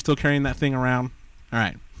flute here. You're still carrying that thing around. All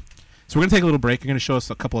right. So we're gonna take a little break. You're gonna show us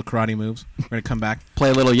a couple of karate moves. We're gonna come back. Play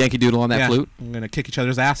a little Yankee Doodle on that Yeah. flute. We're gonna kick each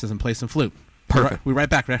other's asses and play some flute. Perfect. We're right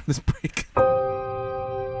back right after this break.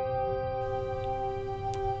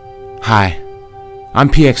 Hi, I'm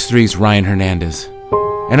PX3's Ryan Hernandez,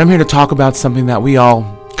 and I'm here to talk about something that we all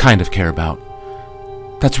kind of care about.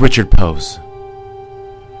 That's Richard Pose.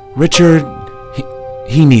 Richard,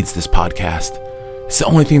 he needs this podcast. It's the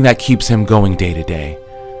only thing that keeps him going day to day.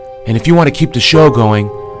 And if you want to keep the show going,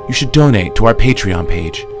 you should donate to our Patreon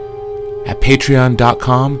page at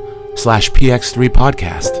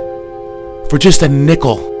patreon.com/px3podcast. For just a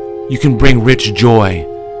nickel, you can bring Rich joy.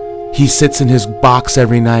 He sits in his box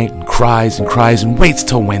every night and cries and waits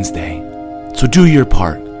till Wednesday. So do your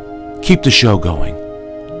part. Keep the show going.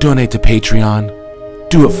 Donate to Patreon.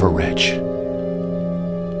 Do it for Rich.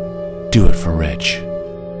 Do it for Rich.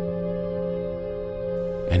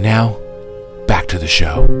 And now, back to the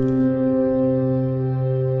show.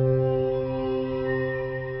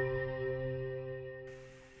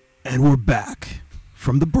 And we're back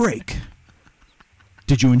from the break.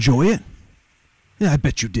 Did you enjoy it? Yeah, I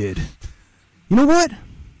bet you did. You know what?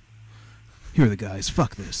 Here are the guys.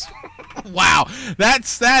 Fuck this. Wow, that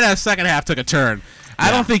second half took a turn.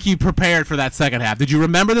 I don't think you prepared for that second half. Did you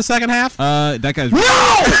remember the second half? That guy's...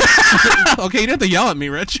 Okay, you didn't have to yell at me,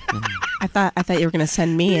 Rich. I thought you were gonna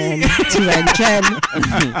send me in to end Jen.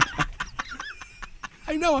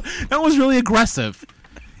 I know that was really aggressive.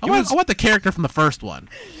 I want the character from the first one.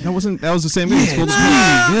 That was the same guy.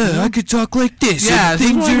 Yeah, I could talk like this. Yeah,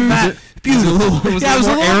 things are beautiful. Yeah, it was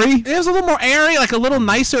a little airy? It was a little more airy, like a little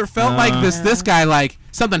nicer. It felt like this guy, like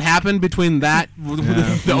something happened between that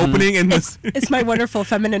the opening and this. It's my wonderful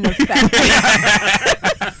feminine effect.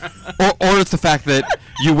 Or it's the fact that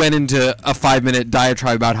you went into a 5-minute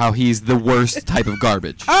diatribe about how he's the worst type of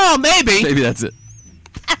garbage. Oh, maybe. Maybe that's it.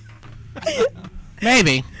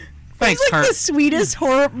 Maybe. Thanks, It's like Kurt. the sweetest,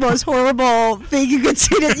 most horrible thing you could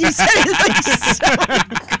say that you said. It's like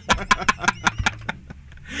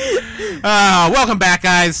so. Welcome back,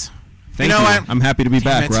 guys. Thank you know you. what? I'm happy to be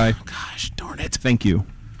back, Damn it. Rye. Gosh, darn it. Thank you.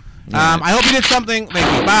 I hope you did something.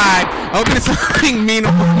 Thank you. Bye. I hope you did something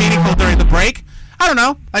meaningful during the break. I don't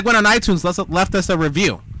know. Like went on iTunes, left us a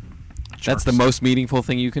review. That's the most meaningful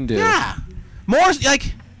thing you can do. Yeah. More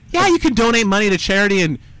like, yeah, you can donate money to charity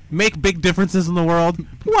and make big differences in the world.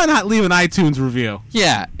 Why not leave an iTunes review?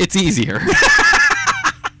 Yeah, it's easier.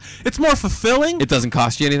 It's more fulfilling. It doesn't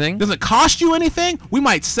cost you anything. Doesn't cost you anything. We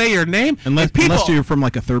might say your name. Unless and you're from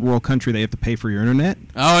like a third world country, they have to pay for your internet,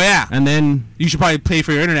 Oh, yeah. and then You should probably pay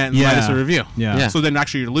for your internet and write us a review. Yeah. So then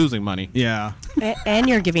actually you're losing money. yeah. And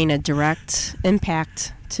you're giving a direct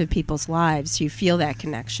impact to people's lives. You feel that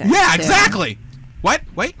connection. Yeah, too. exactly. What?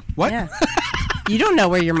 Wait, what? Yeah. You don't know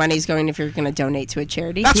where your money's going if you're going to donate to a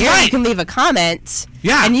charity. That's Here, right. You can leave a comment.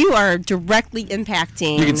 Yeah. And you are directly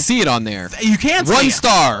impacting. You can see it on there. You can't see 1 it.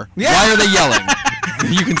 star. Yeah. Why are they yelling?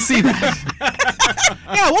 You can see that.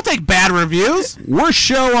 Yeah, we'll take bad reviews. Worst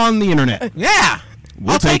show on the internet. Yeah.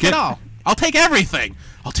 We'll I'll take take it it. all. I'll take everything.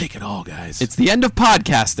 I'll take it all, guys. It's the end of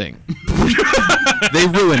podcasting. They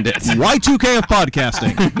ruined it. Y2K of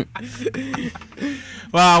podcasting.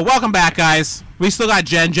 Well, welcome back, guys. We still got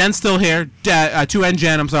Jen. Jen's still here. 2N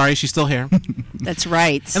Jen, I'm sorry. She's still here. That's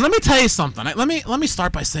right. And let me tell you something. Let me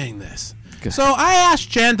start by saying this. Good. So I asked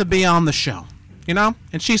Jen to be on the show,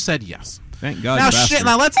 and she said yes. Thank God. Now, you bastard.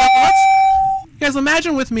 let's you guys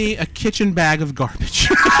imagine with me a kitchen bag of garbage.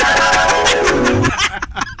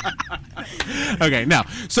 Okay, no.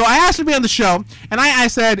 So I asked her to be on the show, and I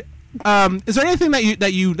said, "Is there anything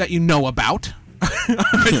that you know about?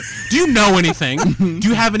 Do you know anything? Do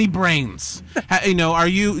you have any brains? Do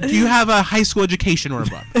you have a high school education or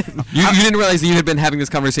above?" You didn't realize that you had been having this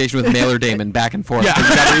conversation with Mailer Damon back and forth. Yeah, 'cause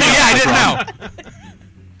you got your email yeah, I address didn't wrong. know.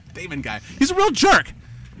 Damon guy, he's a real jerk.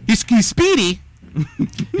 He's speedy.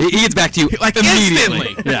 He gets back to you Like immediately.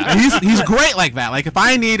 instantly. Yeah, he's great like that. Like if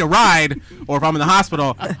I need a ride or if I'm in the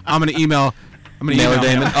hospital, I'm gonna email. Mailer email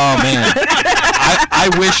Damon. him. Oh man, I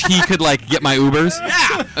wish he could like get my Ubers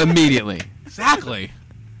immediately. Exactly.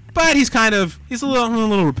 But he's a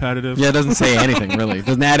little repetitive. Yeah, it doesn't say anything really.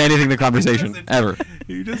 Doesn't add anything to the conversation ever.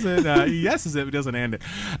 He doesn't. He yeses it, but doesn't end it.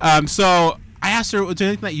 So I asked her, "Is there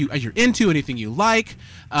anything that you're into? Anything you like?"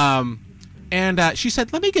 And she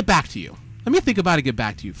said, "Let me get back to you. Let me think about it. Get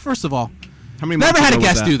back to you." First of all, How many never months had a ago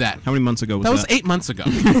was guest do that. How many months ago was that that? was 8 months ago.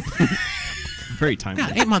 Very timely.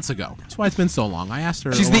 God, 8 months ago. That's why it's been so long. I asked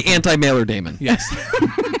her. She's the anti-Mailer Damon. Yes.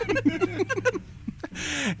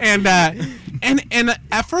 And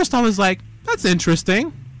at first I was like, that's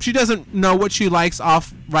interesting. She doesn't know what she likes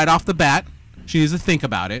right off the bat. She needs to think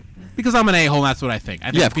about it because I'm an a-hole. And that's what I think.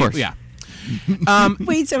 Yeah, of course. Yeah.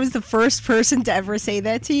 Wait, so I was the first person to ever say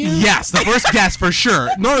that to you? Yes, the first guest for sure.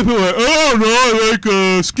 Normally people are like, oh no, I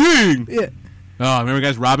like skiing. Yeah. Oh, remember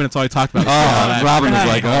guys, Robin? That's all he talked about. Oh, Robin was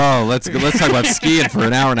like, "Oh, let's talk about skiing for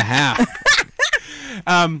an hour and a half."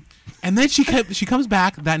 And then she comes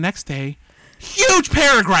back that next day, huge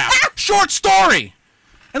paragraph, short story.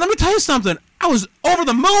 And let me tell you something. I was over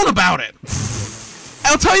the moon about it.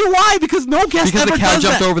 I'll tell you why. Because no guest Because ever the cow does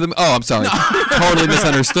jumped that. over them. Oh, I'm sorry. Totally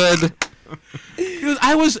misunderstood. Because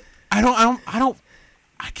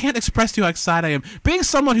I can't express to you how excited I am. Being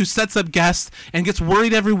someone who sets up guests and gets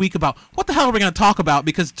worried every week about what the hell are we going to talk about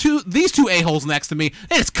because these two a-holes next to me,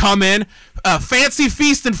 they just come in, fancy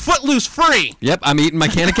feast and footloose free. Yep, I'm eating my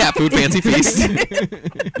can of cat food, fancy feast.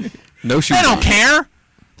 No shoes. They don't on. care.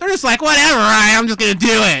 They're just like, whatever, I'm just going to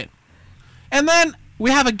do it. And then we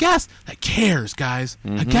have a guest that cares, guys.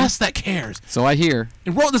 A guest that cares. So I hear.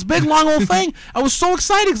 And wrote this big, long old thing. I was so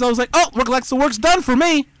excited because I was like, oh, look like the work's done for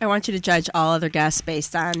me. I want you to judge all other guests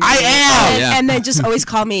based on. I am. And, Oh, yeah. and then just always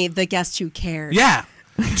call me the guest who cares. Yeah.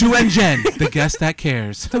 2N Jen, the guest that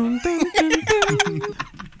cares. I'm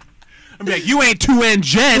like, you ain't 2N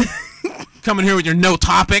Jen coming here with your no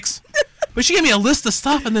topics. But she gave me a list of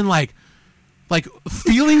stuff and then like like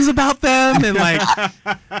feelings about them and like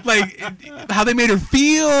how they made her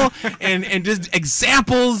feel and just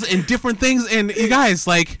examples and different things. And you guys,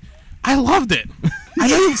 like, I loved it. I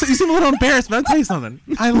know you seem a little embarrassed, but I'll tell you something.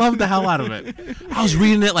 I loved the hell out of it. I was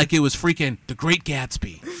reading it like it was freaking The Great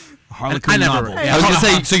Gatsby. Harlequin I never novel. read it. I was gonna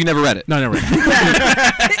say, so you never read it? No, never.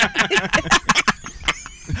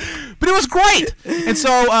 But it was great, and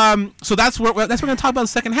so that's what we're gonna talk about the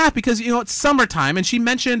second half, because it's summertime, and she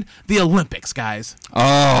mentioned the Olympics, guys.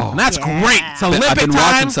 Oh, And that's great. It's Olympic I've been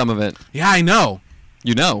time. watching some of it. Yeah, I know.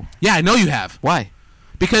 You know Yeah, I know you have, why?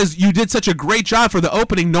 because you did such a great job for the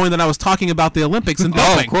opening, knowing that I was talking about the Olympics and Oh,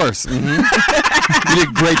 doping. of course. You did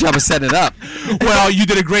a great job of setting it up. Well, you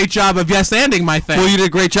did a great job of yes-anding my thing. Well, you did a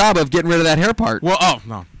great job of getting rid of that hair part. Well, oh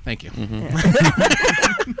no, thank you.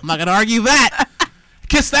 I'm not gonna argue that.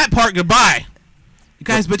 Kiss that part goodbye,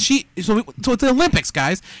 guys. But so it's the Olympics,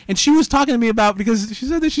 guys, and she was talking to me about, because she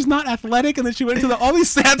said that she's not athletic, and then she went into all these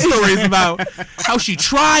sad stories about how she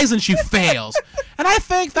tries and she fails, and I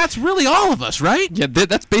think that's really all of us, right? Yeah,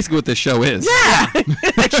 that's basically what this show is. Yeah,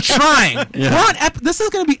 it's trying. Yeah. We're on this is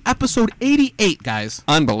gonna be episode 88, guys.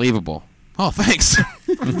 Unbelievable. Oh, thanks.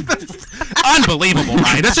 Unbelievable,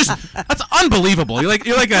 Ryan. That's unbelievable. You're like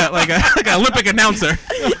an Olympic announcer.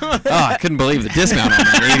 Oh, I couldn't believe the dismount on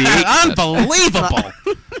that 88. Unbelievable.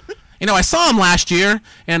 I saw him last year,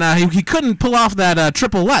 and he couldn't pull off that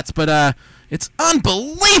triple Lutz, but it's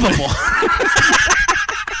unbelievable.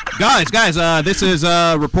 Guys, this is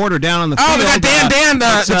a reporter down on the field. Oh, we got Dan,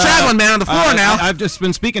 the traveling man on the floor now. I've just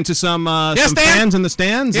been speaking to some Yes, Dan? fans in the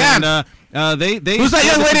stands. Yeah. And, they Who's that said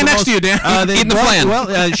young this lady is the next to you, Dan? Eating the flan.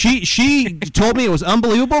 Well, she told me it was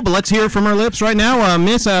unbelievable, but let's hear it from her lips right now.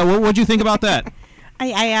 Miss, what'd you think about that?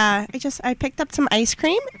 I picked up some ice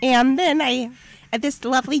cream, and then this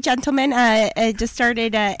lovely gentleman just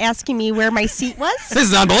started asking me where my seat was, This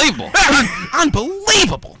is unbelievable.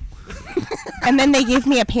 Unbelievable. and then they gave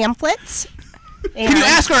me a pamphlet. Can you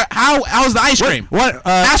ask her how's the ice cream? What?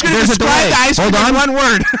 Ask her to there's a describe delay. the ice cream Hold in on. one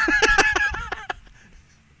word.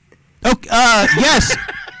 Okay, yes.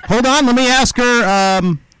 Hold on. Let me ask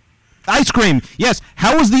her. Ice cream. Yes.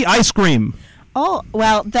 How was the ice cream? Oh,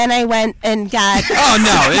 well, then I went and got. Oh,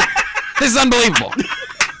 no. This is unbelievable.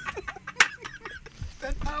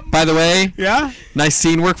 By the way, Yeah. nice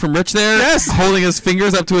scene work from Rich there. Yes. Holding his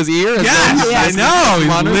fingers up to his ear. Yes, Yes. I know.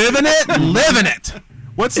 He's Honor. living it, living it.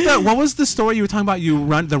 What was the story you were talking about? You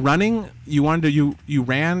running. You wanted to you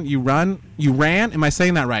ran. Am I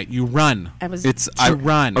saying that right? You run. I was. It's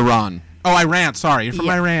run. Iran. Oh, Iran. Sorry, you're from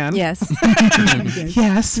Iran. Yes.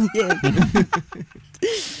 Yes.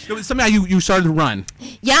 Somehow you started to run.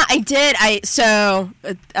 Yeah, I did.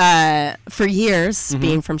 For years,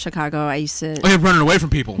 being from Chicago, I used to. Oh, you're running away from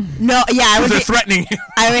people. No, yeah, I They're would. threatening you.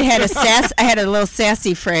 I had a little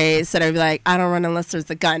sassy phrase that I'd be like, "I don't run unless there's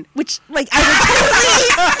a gun," which, like,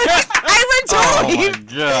 I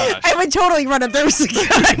would totally run if there was a gun.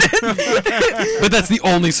 But that's the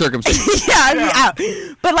only circumstance. Yeah, I'd be out.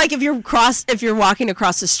 But like, if you're walking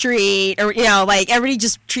across the street, or like, everybody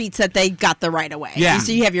just treats that they got the right of way. Yeah.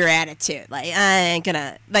 So you have your attitude, like, I ain't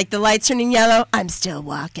gonna, like, the light's turning yellow, I'm still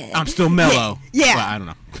walking. I'm still mellow. Yeah. Well, I don't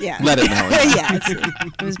know. Yeah. Let it know. Yeah,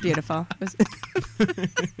 it was beautiful.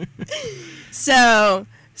 So,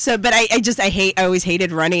 but I always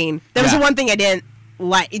hated running. That was Yeah. the one thing I didn't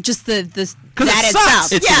like. Just that it itself.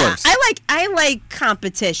 sucks. It's the Yeah, worst. I like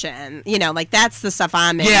competition. Like, that's the stuff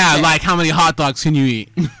I'm into. Yeah, like how many hot dogs can you eat?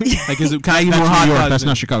 Like, can I eat more That's hot New York. dogs? That's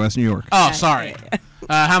not Chicago. That's New York. Oh, sorry.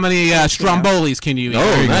 How many strombolis can you eat? Oh,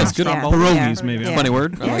 There you nice. go. Good. Yeah. Pierogies, Yeah. maybe. Yeah. Funny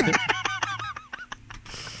word. I like it.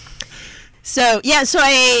 So yeah, so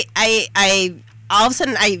I all of a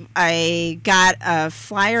sudden I got a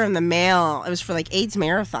flyer in the mail. It was for, like, AIDS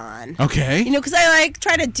Marathon. Okay. Because I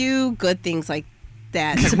try to do good things like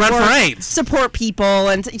that. Run for AIDS. Support people,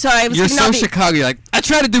 and so I was. You're thinking, so Chicago. You're like, I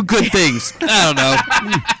try to do good things. I don't know.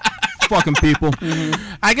 Fucking people.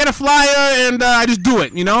 I get a flyer and I just do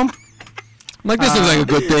it. I'm like, this looks like a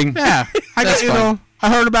good thing. Yeah. I That's got, fine. I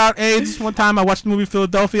heard about AIDS one time. I watched the movie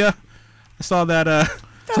Philadelphia. I saw that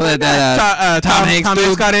So that Tom Hanks Hanks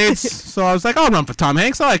dude. got AIDS. So I was like, I'll run for Tom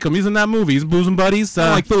Hanks. I like him. He's in that movie. He's boozing buddies.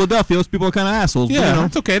 Like Philadelphia, those people are kind of assholes. but, yeah,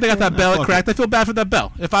 it's okay. They got that bell fuck cracked. I feel bad for that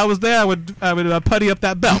bell. If I was there, I would putty up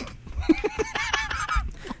that bell.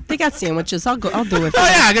 They got sandwiches. I'll do it. Oh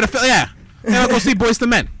yeah, I gotta feel. Yeah, and I'll go see Boyz II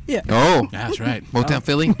Men. Oh, Yeah, that's right. Motown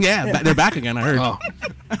Philly. Yeah, they're back again. I heard. Oh,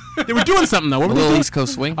 They were doing something though. What a were they little doing? East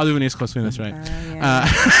Coast swing. I'll do an East Coast swing. That's right. Yeah.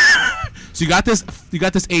 So you got this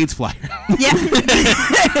AIDS flyer. Yeah.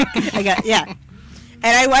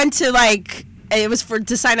 And I went to, like, it was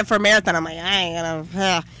to sign up for a marathon. I'm like, I ain't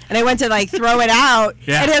gonna. And I went to like throw it out,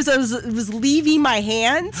 Yeah. and as it was leaving my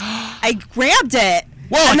hand, I grabbed it.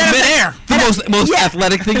 Whoa, and like then I was midair. The most Yeah.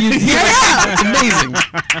 athletic thing you do. Yeah. It's amazing.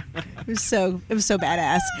 It was so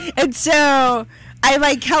badass. And so I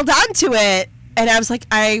like held on to it, and I was like,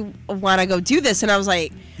 I want to go do this. And I was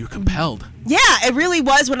like, You're compelled. yeah, it really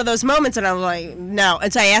was one of those moments. And I was like, no.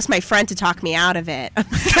 And so I asked my friend to talk me out of it. I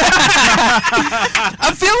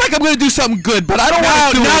feel like I'm going to do something good, but I don't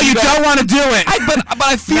want to do it. No, you don't want to do it. But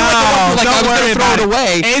I feel No, like I was don't going worry to throw about it it.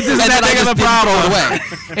 away. AIDS isn't and that then I big of just a didn't problem. throw it away.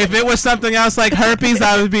 If it was something else like herpes,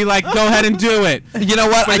 I would be like, go ahead and do it. You know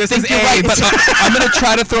what? But I this think is you're right, AIDS. but I'm going to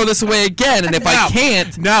try to throw this away again, and if I No.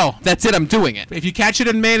 can't, No. that's it. I'm doing it. If you catch it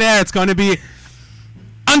in midair, it's going to be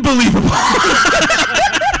unbelievable.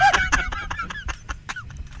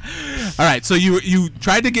 All right, so you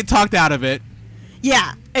tried to get talked out of it.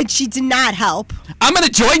 Yeah, and she did not help. I'm going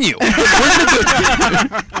to join you. We're going to do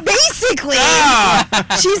it. Basically,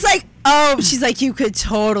 she's like, you could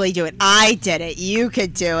totally do it. I did it. You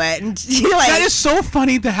could do it. And she like, That is so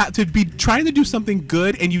funny to be trying to do something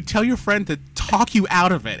good and you tell your friend to talk you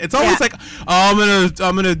out of it. It's always Yeah. like, oh,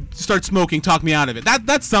 I'm gonna start smoking, talk me out of it.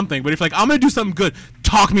 That's something. But if like I'm gonna do something good,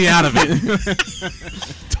 talk me out of it.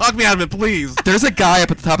 Talk me out of it, please. There's a guy up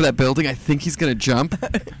at the top of that building. I think he's going to jump. Oh,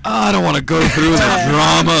 I don't want to go through the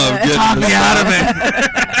drama of getting Talk this me out of stuff.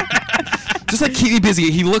 it. Just like keep me busy.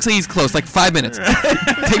 He looks like he's close. Like 5 minutes.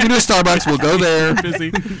 Take me to a Starbucks. We'll go there.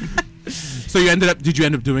 Busy. So did you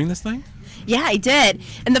end up doing this thing? yeah, I did.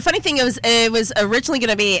 And the funny thing is, it was originally going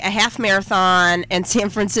to be a half marathon in San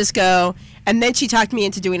Francisco, and then she talked me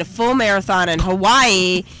into doing a full marathon in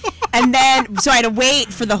Hawaii, and then so I had to wait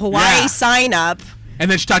for the Hawaii Yeah. sign up. And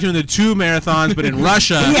then she talked you into 2 marathons, but in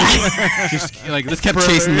Russia. Yeah. Just like Just kept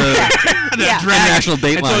chasing the Yeah. international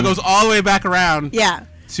date until line. it goes all the way back around. Yeah.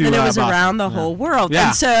 To, And it was Boston. around the whole world. Yeah.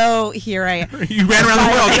 And so here I am. You ran around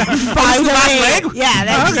the world. Finally. last leg? Yeah.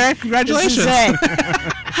 That's, Okay, congratulations. This is it.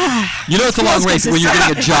 You know it's a long race when you're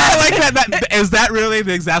getting a I job. like that. Is that really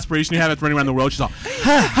the exasperation you have after running around the world? She's all,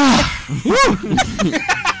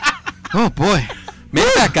 Oh boy, made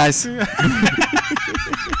it back, guys. It's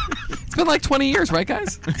been like 20 years, right,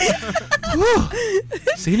 guys?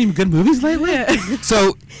 seen any good movies lately?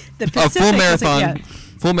 So The a full Pacific was marathon, yeah.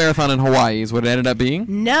 full marathon in Hawaii is what it ended up being.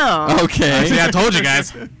 No. Okay. See, I told you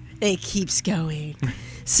guys. It keeps going.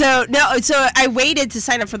 So I waited to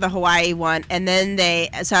sign up for the Hawaii one, and then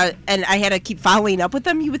and I had to keep following up with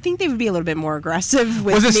them. You would think they would be a little bit more aggressive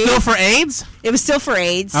with Was it me. still for AIDS? It was still for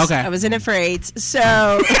AIDS. Okay. I was in it for AIDS.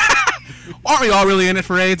 So Aren't we all really in it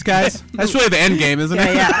for AIDS, guys? That's really the end game, isn't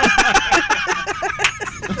it? yeah.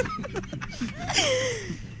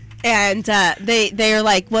 And they're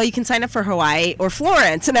like, well, you can sign up for Hawaii or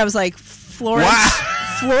Florence, and I was like, Florence,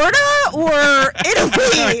 Wow. Florida or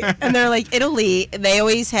Italy? And they're like, Italy. They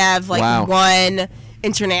always have like Wow. one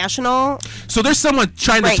international. So there's someone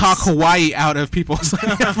trying to Race. talk Hawaii out of people.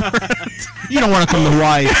 You don't want to come to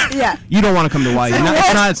Hawaii. Yeah. You don't want to come to Hawaii.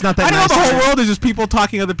 It's not that I know nice. the whole world is just people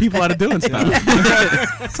talking other people out of doing stuff.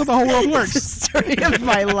 That's how the whole world works. Story of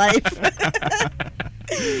my life.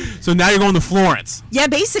 So now you're going to Florence. Yeah,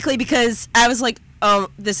 basically because I was like,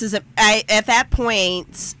 this is at that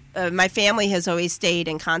point. My family has always stayed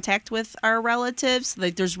in contact with our relatives.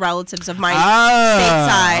 Like, there's relatives of mine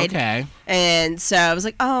stateside, Okay. and so I was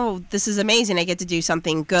like, "Oh, this is amazing! I get to do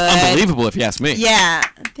something good." Unbelievable, if you ask me. Yeah,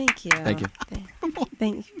 thank you. Thank you.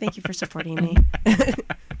 Thank you for supporting me.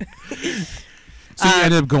 So you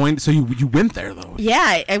ended up going. So you went there though.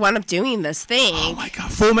 Yeah, I wound up doing this thing, Oh my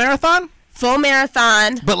god! Full marathon? full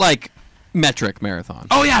marathon. But like metric marathon.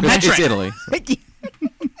 Oh, yeah, It's metric. Italy.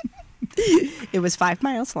 It was 5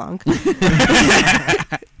 miles long.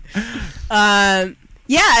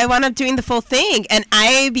 Yeah, I wound up doing the full thing, and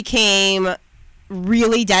I became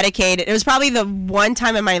really dedicated. It was probably the one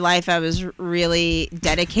time in my life I was really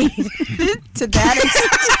dedicated to that.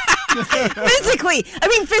 Physically.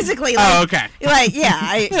 Like, Oh, okay. Like,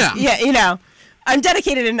 yeah, you know, I'm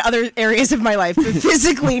dedicated in other areas of my life, but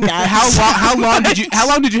physically not. How long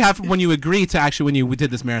did you have when you agreed to actually when you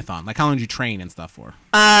did this marathon? Like how long did you train and stuff for?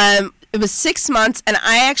 It was 6 months, and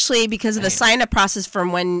I actually, because of the sign-up process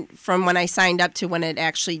from when I signed up to when it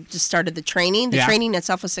actually just started the training. The training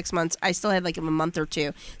itself was 6 months. I still had like a month or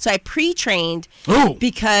two, so I pre-trained Ooh.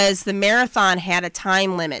 because the marathon had a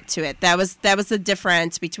time limit to it. That was the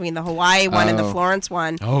difference between the Hawaii one and the Florence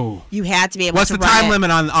one. Oh. You had to be able What's to the run time it.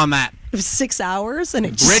 limit on that? It was 6 hours, and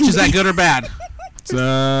it just Rich, is that good or bad?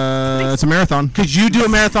 It's a marathon. Could you do a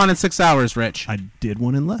marathon in 6 hours, Rich? I did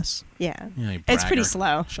one in less. Yeah. Yeah, you It's pretty bragger.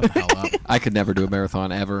 slow. Shut the hell up. I could never do a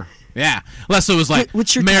marathon ever. Yeah. Unless it was like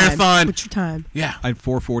What's your marathon. time? What's your time? Yeah. I had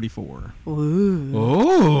 4:44, Ooh.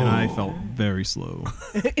 Oh. and I felt very slow.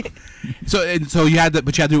 So you had to,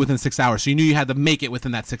 but you had to do it within 6 hours. So you knew you had to make it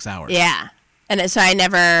within that 6 hours. Yeah. And so I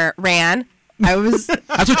never ran. I was.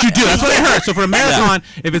 That's what you do. That's what I heard. So for a marathon,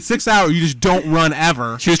 if it's 6 hours, you just don't run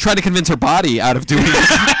ever. She was trying to convince her body out of doing it.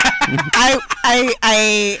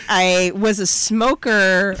 I was a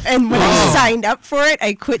smoker, and when I signed up for it,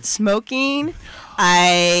 I quit smoking.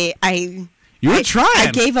 I You were trying.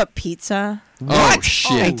 I gave up pizza. Oh, I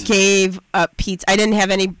shit. gave up pizza. I didn't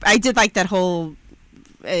have any. I did like that whole,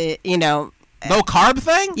 No carb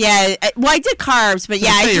thing? Yeah. I did carbs, but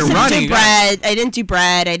yeah, I say just you're didn't running, do you bread. I didn't do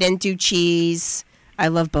bread. I didn't do cheese. I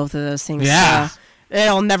love both of those things. Yeah. So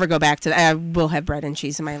I'll never go back to that. I will have bread and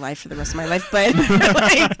cheese in my life for the rest of my life, but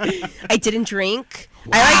like, I didn't drink.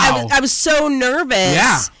 Wow. I was so nervous.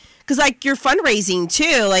 Yeah. Because like you're fundraising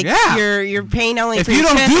too. Like Yeah. you're paying only If for you your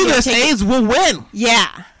don't trip do and you're this, taking- AIDS will win. Yeah.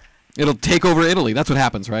 It'll take over Italy. That's what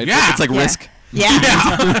happens, right? Yeah. It's like Yeah. risk.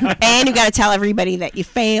 Yeah. And you got to tell everybody that you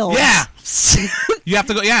failed. Yeah. You have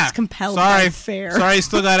to go. Yeah. compelled Sorry. by fear. Sorry, you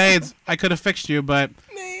still got AIDS. I could have fixed you, but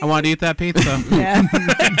I wanted to eat that pizza. Yeah.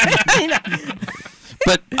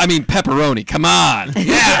 But, I mean, pepperoni. Come on.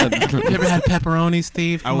 Yeah. You ever had pepperoni,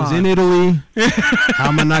 Steve? I was in Italy. How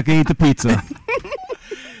am I not gonna eat the pizza?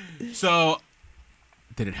 So,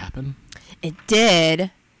 did it happen? It did.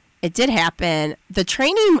 It did happen. The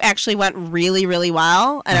training actually went really, really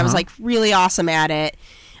well, and I was like really awesome at it.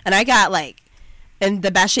 And I got like in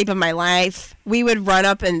the best shape of my life. We would run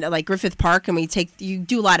up in like Griffith Park, and you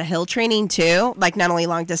do a lot of hill training too, like not only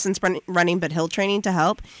long distance running, but hill training to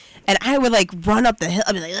help. And I would like run up the hill.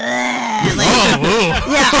 I'd be like, "Ugh," like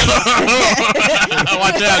yeah.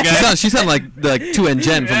 Watch out, guys. She sounded like 2N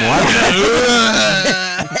Jen from Wild.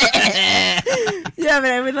 Yeah,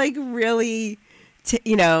 but I would like really,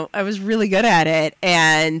 I was really good at it,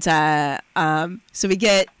 and so we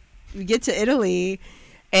get to Italy,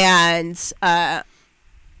 and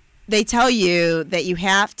they tell you that you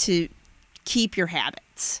have to keep your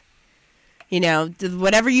habits.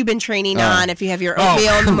 Whatever you've been training on. If you have your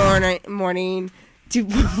oatmeal in the morning. What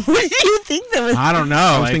do you think that was? I don't know.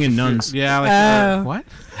 I was thinking nuns. Yeah. Like, Oh. what?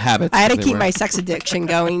 Habits. I had to they keep were. my sex addiction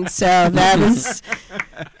going, so that was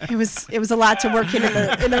it was a lot to work in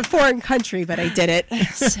a foreign country, but I did it.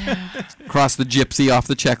 So, Cross the gypsy off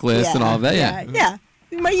the checklist and all of that. Yeah.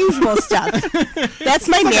 My usual stuff. That's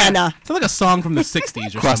my nana. Sounds like a song from the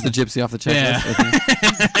 60s or Cross the something. gypsy off the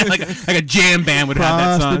checklist. Yeah. like a jam band would have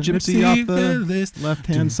that Cross song. the gypsy off the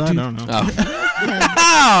left-hand side. I don't know. Oh. Oh,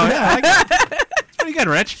 yeah. I like that. Pretty good,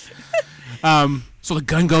 Rich. So the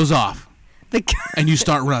gun goes off, and you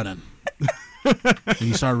start running. And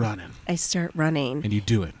you start running, I start running. and you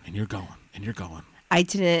do it, and you're going, and you're going, I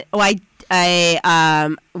didn't. Oh,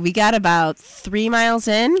 we got about 3 miles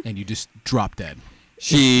in. and you just drop dead.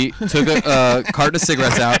 She took a carton of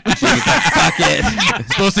cigarettes out. She was like, fuck it. I'm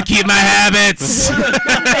supposed to keep my habits. And she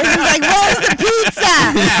was like, "Where's the pizza?"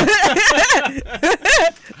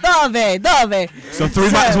 Dove. So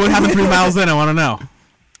 3 miles. What happened 3 miles in? I want to know.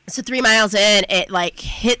 So 3 miles in, it like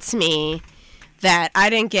hits me that I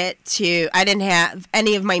didn't have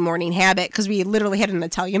any of my morning habit because we literally had an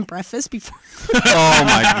Italian breakfast before. Oh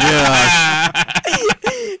my gosh.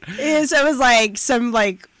 And so it was like some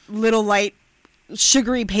like little light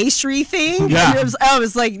sugary pastry thing. Yeah. And it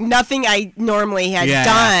was like nothing I normally had Yeah.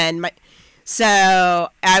 done. So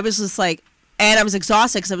I was just like, and I was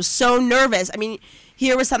exhausted because I was so nervous. I mean,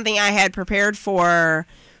 here was something I had prepared for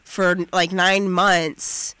like 9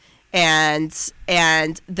 months, and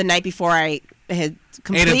the night before I had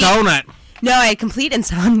complete. Ate a donut. No, I had complete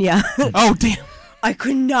insomnia. Oh damn. I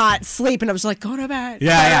could not sleep, and I was like, go to bed.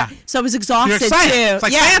 Yeah, yeah. So I was You're exhausted excited. too. It's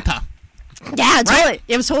like yeah. Santa. Yeah, totally.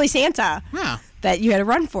 It was totally Santa Yeah. that you had to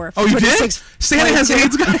run for. Oh, you did? 26 Santa has 22.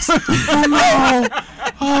 AIDS, guys. Oh no.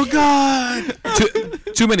 Oh god.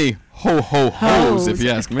 Too many ho-ho-hos, Hoes. if you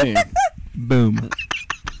ask me. Boom.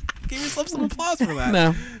 Give yourself some applause for that.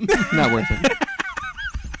 No, not worth it.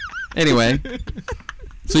 Anyway,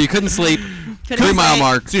 so you couldn't sleep. Couldn't 3 mile sleep.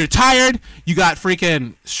 mark. So you're tired. You got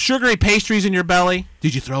freaking sugary pastries in your belly.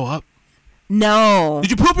 Did you throw up? No.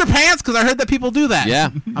 Did you poop your pants? Because I heard that people do that. Yeah.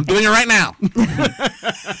 I'm doing it right now.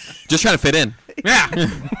 Just trying to fit in. Yeah.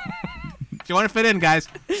 If you want to fit in, guys,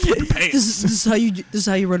 poop your pants. This is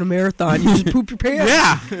how you run a marathon. You just poop your pants.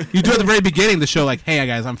 Yeah. You do it at the very beginning to show, like, hey,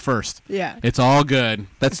 guys, I'm first. Yeah. It's all good.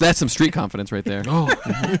 That's some street confidence right there. Oh.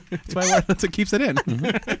 That's what keeps it in.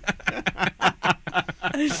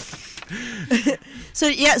 So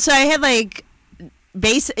I had like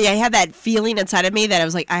I had that feeling inside of me that I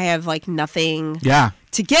was like, I have like nothing Yeah.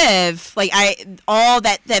 to give. Like all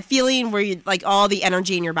that feeling where you like all the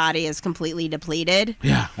energy in your body is completely depleted.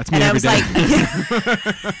 Yeah, that's me And I every was day.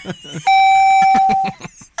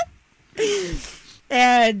 like,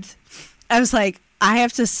 and I was like, I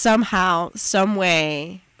have to somehow, some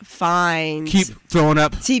way find Keep throwing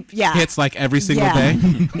up yeah. hits like every single Yeah. day.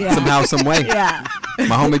 Yeah. Somehow, some way. Yeah.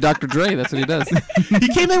 My homie Dr. Dre, that's what he does. He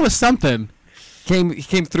came in with something. He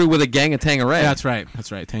came through with a gang of Tangeray. That's right.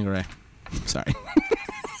 Tangeray. Sorry.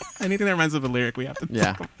 Anything that reminds of a lyric, we have to.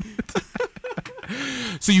 Yeah.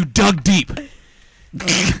 So you dug deep.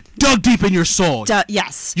 Dug deep in your soul.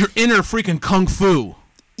 Yes. Your inner freaking kung fu.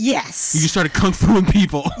 Yes. You just started kung fuing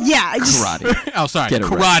people. Yeah. I just, Karate. Oh, sorry. Get it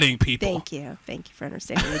right. Karateing people. Thank you for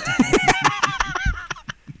understanding. The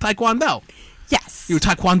Taekwondo. yes. You were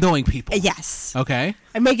taekwondoing people. Yes. Okay.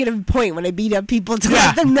 I make it a point when I beat up people to Yeah.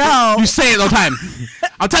 let them know. You say it all the time.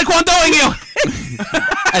 I'm taekwondoing you.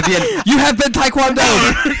 At the end, you have been taekwondo.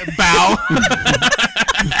 Bow.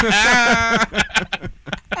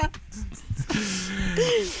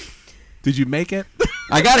 Did you make it?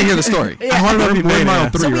 I got to hear the story. Yeah. I want to know mile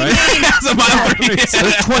 3, right? That's a mile 3. So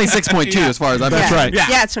it's 26.2 as far as I'm That's right. Yeah.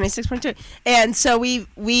 Yeah, it's 26.2. And so we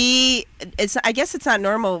it's I guess it's not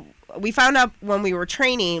normal. We found out when we were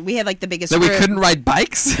training, we had like the biggest That we group. couldn't ride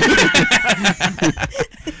bikes?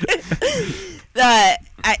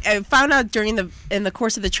 I found out in the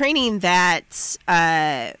course of the training that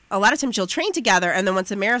a lot of times you'll train together, and then once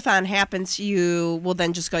the marathon happens, you will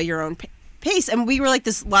then just go your own pace. And we were like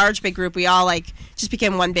this large, big group. We all like just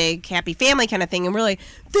became one big happy family kind of thing. And we're like,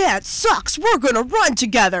 that sucks. We're gonna run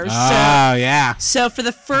together. Oh, yeah. So for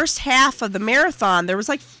the first half of the marathon, there was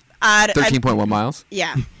like 13.1 miles.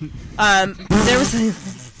 yeah. There was.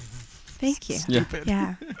 Thank you. Yeah.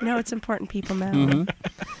 Yeah. No, it's important people know. Mm-hmm.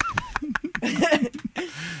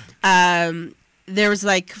 There was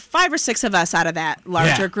like 5 or 6 of us out of that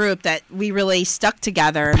larger Yeah. group that we really stuck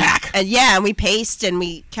together. Pack. And yeah, and we paced and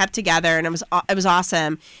we kept together, and it was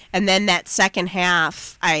awesome. And then that second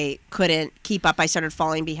half, I couldn't keep up. I started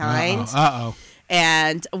falling behind. Uh-oh.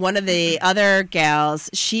 And one of the other gals,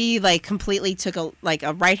 she like completely took a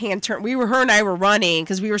right hand turn. Her and I were running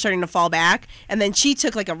because we were starting to fall back, and then she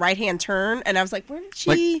took like a right hand turn, and I was like, "Where did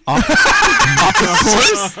she?" Off the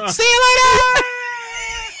course? See you later.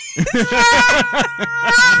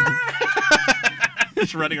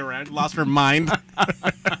 Just running around, lost her mind. So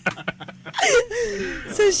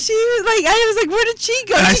she was like, I was like, "Where did she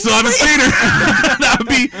go?" And I She still haven't just, seen her. That would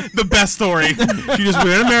be the best story. She just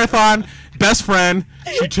ran a marathon, best friend.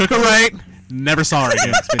 She took a right, never saw her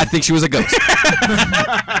again. I think she was a ghost.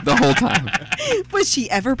 The whole time. Was she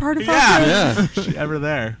ever part of our Yeah. group? Yeah. Is she ever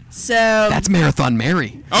there? So That's Marathon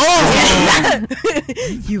Mary. Oh!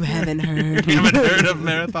 you haven't heard. You haven't heard of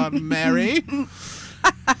Marathon Mary?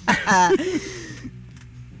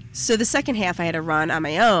 So the second half, I had to run on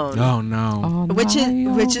my own. Oh, no. Which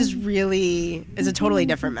is really a totally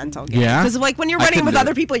different mental game. Yeah? Because like when you're I running couldn't with do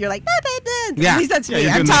other it. people, you're like, bah, bah, bah. Yeah. At least that's me. You're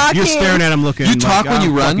I'm doing that. talking. You're staring at him looking. You like, talk when "I'll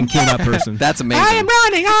you run?" fucking kill that person. That's amazing. I am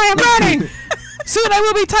running. Soon I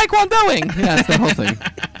will be taekwondoing. Yeah, that's the whole thing.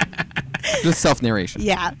 Just self-narration.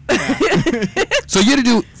 Yeah. So you had to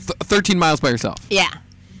do 13 miles by yourself. Yeah.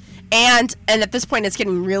 And at this point, it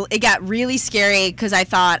got really scary because I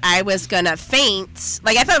thought I was gonna faint.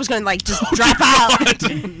 Like I thought I was gonna like just drop out.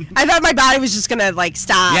 I thought my body was just gonna like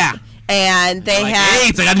stop. Yeah. And they Like had,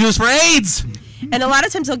 AIDS. I got to do this for AIDS. and a lot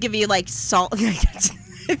of times they'll give you like salt.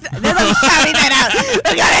 They're like shouting that out.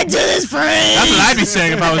 I gotta do this for AIDS. That's what I'd be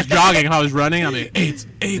saying if I was jogging. If I was running, I'd be AIDS.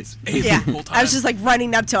 Yeah, the whole time. I was just like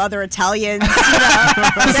running up to other Italians. You know,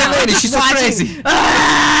 Who's that lady? She's so watching. crazy.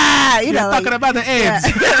 Ah, you know, talking about the AIDS.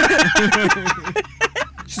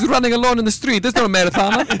 She's running alone in the street. There's no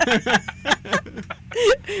marathoner.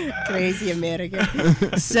 crazy America.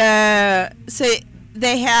 So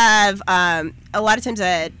they have a lot of times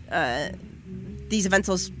at these events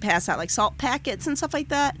will pass out like salt packets and stuff like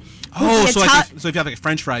that. Oh, With so the like Ita- so if you have like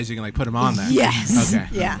French fries, you can like put them on there. yes. Okay.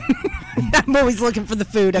 Yeah. I'm always looking for the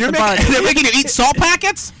food at They're the party. making you eat salt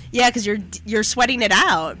packets? Yeah, because you're sweating it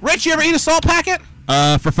out. Rich, you ever eat a salt packet?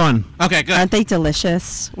 For fun. Okay, good. Aren't they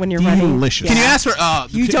delicious when you're running? Delicious. Can you ask for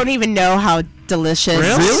You don't even know how delicious.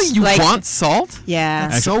 Really? You like, want salt? Yeah.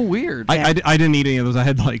 That's so weird. I didn't eat any of those. I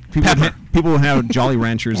had like Pepper. People would have Jolly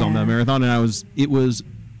Ranchers on Yeah. the marathon, and it was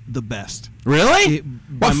the best. Really?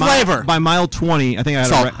 What flavor? By mile 20, I think I had.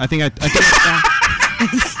 Salt. I think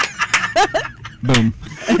boom.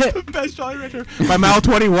 Best Jolly Rancher. By mile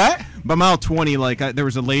 20, what? By mile 20, there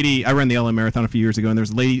was a lady. I ran the LA Marathon a few years ago, and there was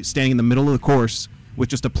a lady standing in the middle of the course with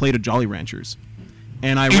just a plate of Jolly Ranchers,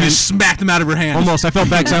 and I You ran just smacked them out of your hand. almost. I felt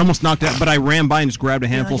bad because I almost knocked it out, but I ran by and just grabbed a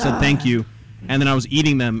handful, said thank you, and then I was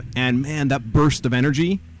eating them, and man, that burst of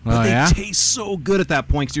energy. But Oh, they yeah? taste so good at that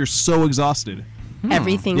point because you're so exhausted.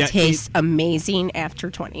 Everything Yeah, tastes amazing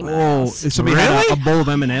after 20 Oh, miles. if somebody had Really? a bowl of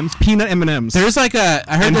M&Ms, peanut M&Ms. There's like I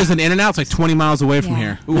heard there's an In-N-Out. It's like 20 miles away from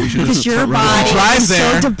here. Ooh, we should Because your right body Drive is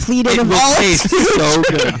there. so depleted of It all tastes so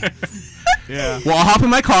good. Well, I'll hop in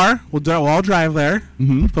my car. We'll all drive there.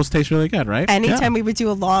 Mm-hmm. Supposed to taste really good, right? Anytime we would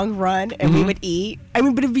do a long run and we would eat, I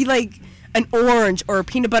mean, but it'd be like an orange or a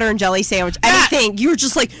peanut butter and jelly sandwich. Anything. You were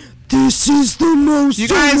just like, this is the most You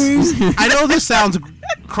guys, amazing. I know this sounds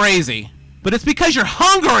crazy, but it's because you're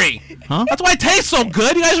hungry. Huh? That's why it tastes so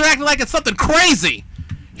good. You guys are acting like it's something crazy.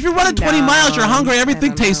 If you're running 20 No, miles, you're hungry, I everything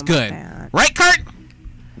don't know tastes about good. that. Right, Kurt?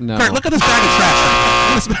 No. Kurt, look at this bag of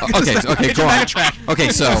trash. Okay, Get go your bag on. of trash. Okay,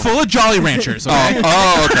 so. Full of Jolly Ranchers, okay? Okay,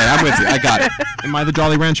 I'm with you. I got it. Am I the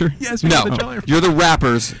Jolly Rancher? Yes, No, the Jolly you're the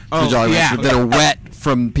wrappers for the Jolly yeah. Ranchers that are wet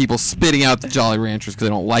from people spitting out the Jolly Ranchers because they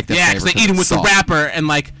don't like that Yeah, flavor. because they eat them with the salt. wrapper and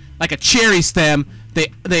like a cherry stem. They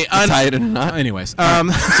tie it in a knot? Anyways,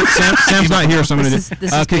 Sam's not here, so I'm going This to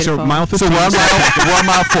is do. Okay, so beautiful. mile 15. So we're on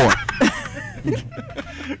mile 4.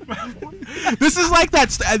 this is like that.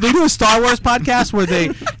 They do a Star Wars podcast where they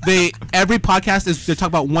every podcast is they talk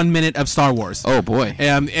about 1 minute of Star Wars. Oh boy.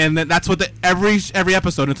 And then that's what every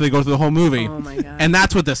episode until they go through the whole movie. Oh, my God. And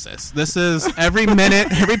that's what this is. This is every minute.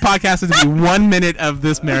 Every podcast is gonna be 1 minute of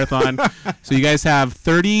this marathon. So you guys have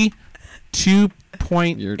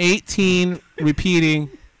 32.18 repeating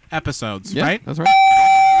episodes, Yeah, right? that's right.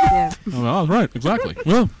 Yeah. Oh, well, that's right. Exactly.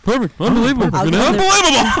 Well, perfect. Unbelievable. I'll give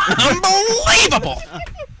it- Unbelievable.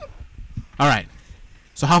 All right.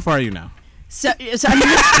 So how far are you now? So I'm in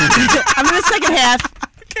the second half.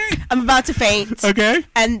 Okay. I'm about to faint. Okay.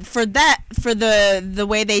 And for the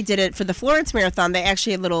way they did it for the Florence Marathon, they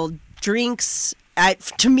actually had little drinks.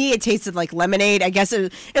 To me, it tasted like lemonade. I guess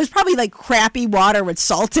it was probably like crappy water with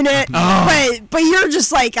salt in it. But you're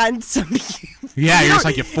just like on some. Yeah, you're just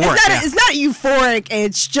like euphoric. It's not euphoric.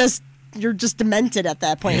 It's just you're just demented at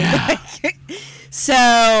that point. Yeah. So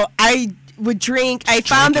I would drink. I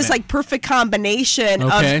found this it. like perfect combination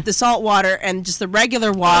Okay. of the salt water and just the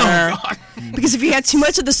regular water. Because if you had too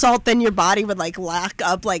much of the salt, then your body would like lock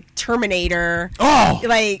up like Terminator. Oh.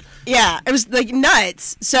 Like yeah, it was like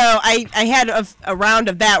nuts. So I had a round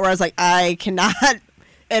of that where I was like, I cannot.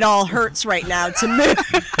 It all hurts right now to move.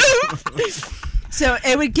 So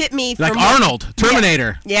it would get me Like from Arnold,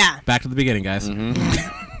 Terminator. Yeah, Back to the beginning, guys.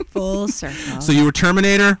 full circle. So you were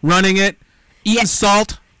Terminator, running it, eating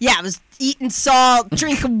salt. Yeah, I was eating salt,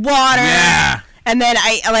 drinking water. Yeah. And then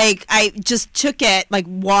I just took it like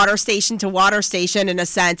water station to water station in a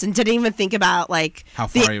sense, and didn't even think about like How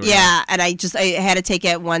far you were Yeah, and I had to take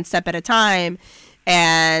it one step at a time,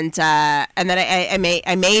 and then I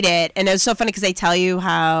made it, and it was so funny because they tell you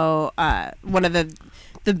how one of the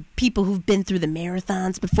people who've been through the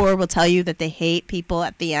marathons before will tell you that they hate people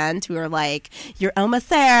at the end who are like, you're almost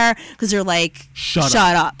there, because they're like, Shut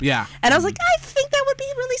up. Yeah. And I was like, I think that would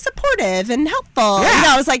be really supportive and helpful. Yeah. You know,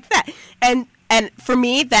 I was like that. And for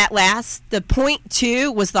me, the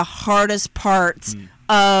 0.2 was the hardest part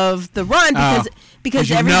of the run because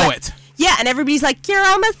you everybody, know it. Yeah, and everybody's like, you're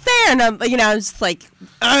almost there. And I'm just like,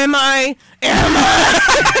 am I?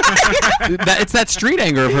 It's that street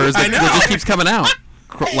anger of hers that just keeps coming out.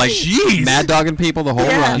 Like, Jeez. mad dogging people the whole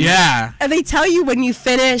run. Yeah. And they tell you when you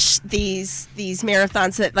finish these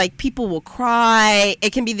marathons that like people will cry.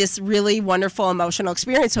 It can be this really wonderful emotional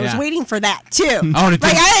experience. So I Yeah. was waiting for that too. Oh, and it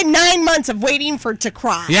like didn't- I had 9 months of waiting for it to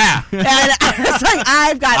cry. Yeah. And I was like,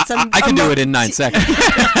 I've got some. I can do it in 9 seconds.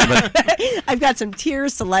 But I've got some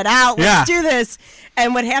tears to let out. Let's Yeah. do this.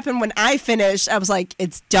 And what happened when I finished, I was like,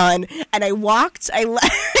 it's done. And I walked, I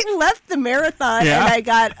left the marathon, Yeah. and I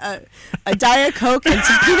got a Diet Coke and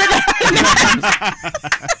some peanut butter.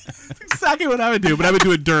 Exactly what I would do, but I would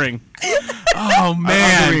do it during. Oh,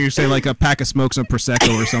 Man, man. you say like a pack of smokes and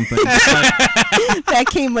prosecco or something. That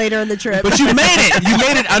came later in the trip. But you made it. You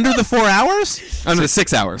made it under the 4 hours? under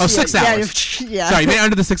 6 hours. Oh, 6 hours. Yeah. Sorry, you made it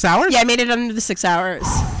under the 6 hours? Yeah, I made it under the 6 hours.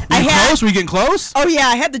 Were you close? Were you getting close? Oh yeah,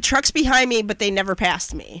 I had the trucks behind me, but they never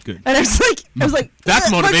passed me. Good. And I was like,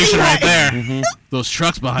 That's "Look motivation at right me." there. Those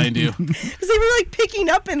trucks behind you. Because they were like picking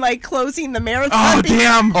up and like closing the marathon. Oh,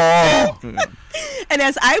 damn. Oh. And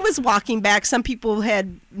as I was walking back, some people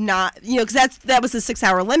had not, because that was the 6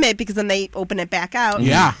 hour limit, because then they open it back out.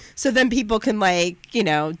 Yeah. So then people can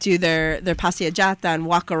do their passeggiata and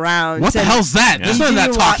walk around. What the and hell's that? There's none of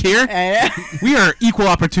that talk here. We are equal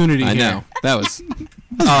opportunity I here. know. That was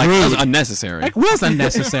unnecessary. Like, was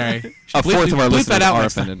unnecessary. A fourth of our bleep listeners that out are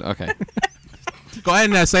next time. offended. Okay. Go ahead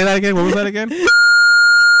and say that again. What was that again?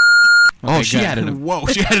 Oh, she good. added a Whoa,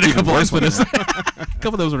 she added a couple worse one expletives. A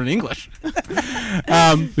couple of those were in English.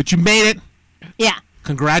 But you made it. Yeah.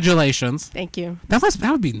 Congratulations. Thank you. That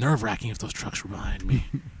would be nerve-wracking if those trucks were behind me.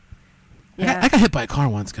 Yeah. I got hit by a car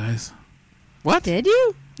once, guys. What? Did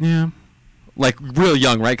you? Yeah. Like real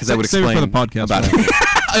young, right? Because I would Save it explain for the podcast, about right? it.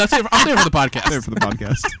 I'll save it for the podcast. There for the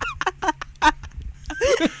podcast.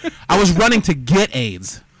 I was running to get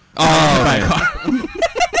AIDS. Oh, By a okay. car.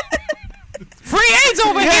 Free AIDS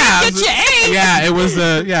over here. Get your AIDS. Yeah, it was.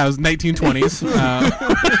 It was 1920s.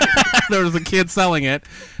 There was a kid selling it.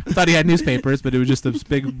 I thought he had newspapers, but it was just this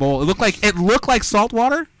big bowl. It looked like salt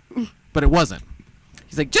water, but it wasn't.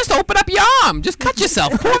 He's like, just open up your arm. Just cut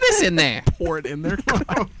yourself. Pour this in there. Pour it in there.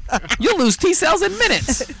 You'll lose T cells in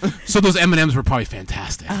minutes. So those M&Ms were probably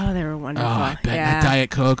fantastic. Oh, they were wonderful. Oh, I bet. Yeah. That Diet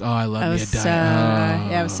Coke. Oh, I love That me a was Diet. so.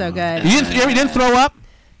 Yeah, it was so good. You didn't throw up?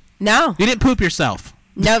 No. You didn't poop yourself?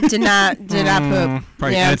 Nope. Did not poop.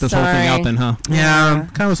 Probably Yeah, edit this whole thing sorry. out then, huh? Yeah,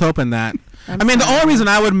 I kind of was hoping that. I'm I mean, the sorry. only reason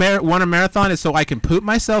I would run a marathon is so I can poop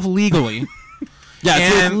myself legally. Yeah,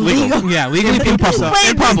 and legal. Yeah, legally poop myself Wait,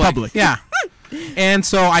 in wait. public. Yeah. And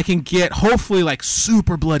so I can get hopefully like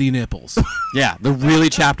super bloody nipples. Yeah, the really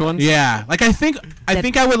chapped ones. Yeah, like I think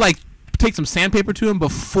I would like take some sandpaper to them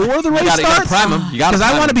before the race You gotta starts. prime them. You gotta Because I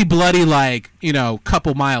prime want to them. be bloody like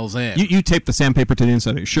couple miles in. You tape the sandpaper to the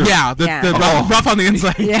inside of your shirt. Yeah, the Yeah. rough on the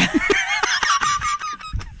inside. Yeah.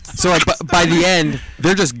 So like by the end,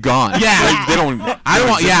 they're just gone. Yeah. Like, they don't.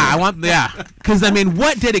 I want because I mean,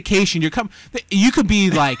 what dedication you could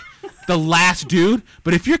be like the last dude,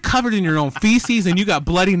 but if you're covered in your own feces and you got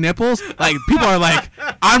bloody nipples, like people are like,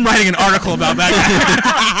 I'm writing an article about that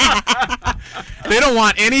guy. They don't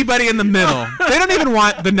want anybody in the middle. They don't even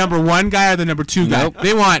want the number 1 guy or the number 2 guy. Nope.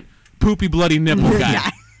 They want poopy bloody nipple guy. Yeah.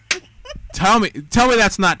 Tell me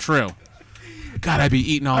that's not true. God, I'd be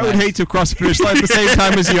eating all I that. would hate to cross the finish line at the same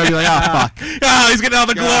time as you. I'd be like, fuck. Oh, he's getting all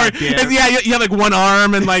the glory. damn. And yeah, you have like one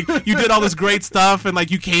arm, and like you did all this great stuff, and like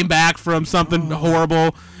you came back from something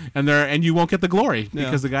horrible, and you won't get the glory Yeah.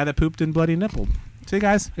 because the guy that pooped in bloody nipple. See,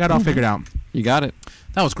 guys, got it all figured out. You got it.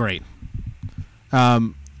 That was great.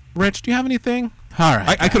 Rich, do you have anything? All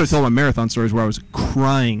right, I could have told my marathon stories where I was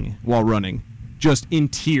crying while running, just in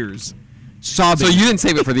tears, sobbing. So you didn't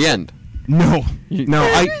save it for the end. No.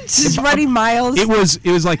 Just running miles. It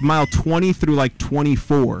was like mile 20 through like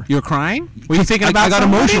 24. You were crying? Were you thinking about? I got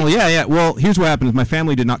somebody? emotional. Yeah. Well, here's what happened: is my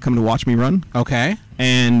family did not come to watch me run, Okay.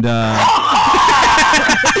 and but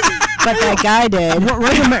that guy did.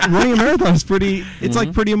 running a marathon is pretty. It's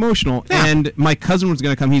like pretty emotional. Yeah. And my cousin was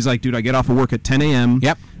gonna come. He's like, dude, I get off of work at 10 a.m.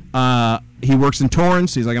 Yep. He works in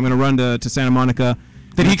Torrance. He's like, I'm gonna run to Santa Monica.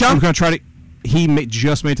 Did he come? I'm gonna try to. He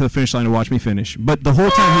just made it to the finish line to watch me finish. But the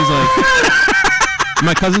whole time he's like.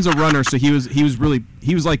 My cousin's a runner, so he was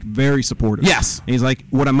like very supportive. Yes. And he's like,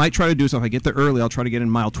 what I might try to do is if I get there early, I'll try to get in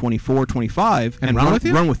mile 24, 25 And run with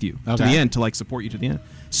you? Run with you to Okay. the end to like support you to the end.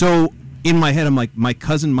 So in my head, I'm like, my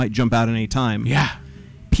cousin might jump out at any time. Yeah.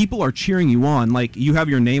 People are cheering you on. Like you have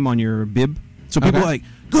your name on your bib, so people Okay. are like,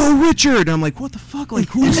 "Go Richard!" And I'm like, "What the fuck? Like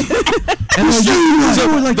who's?" And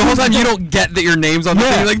like, The whole time you don't get that your name's on the Yeah.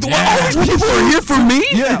 thing. You're like, Yeah. all these people are here for me.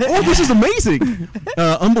 Yeah. Oh, this is amazing.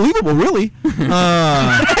 Unbelievable, really.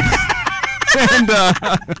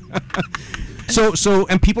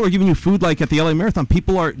 And people are giving you food like at the LA Marathon.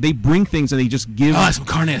 They bring things and they just give Oh, some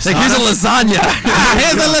carne asada. Like here's a lasagna.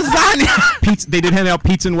 Here's a lasagna. pizza. They did hand out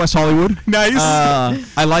pizza in West Hollywood. Nice.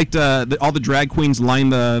 I liked all the drag queens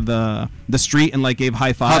lined the street and like gave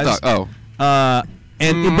high Hot fives. dog. Oh.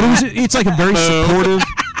 But it's like a very supportive.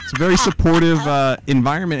 It's a very supportive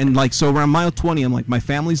environment, and like so around mile 20, I'm like, my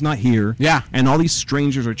family's not here. Yeah. And all these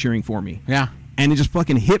strangers are cheering for me. Yeah. And it just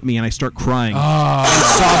fucking hit me, and I start crying. Oh.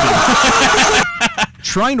 Sobbing.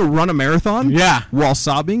 Trying to run a marathon Yeah. while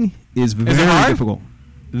sobbing is very hard? difficult.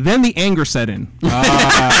 Then the anger set in.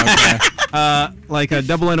 Okay. Like a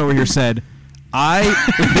double N over here said,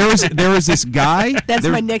 there was this guy. That's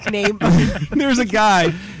there, my nickname. There was a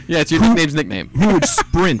guy Yeah, it's your nickname's nickname. who would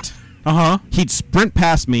sprint. He'd sprint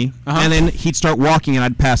past me, and then he'd start walking, and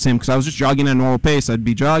I'd pass him because I was just jogging at a normal pace. I'd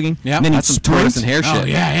be jogging. Yep. And then That's he'd some tortoise sprint. and hair shit. Oh,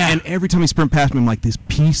 yeah. And every time he sprint past me, I'm like, this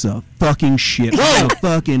piece of fucking shit. Whoa.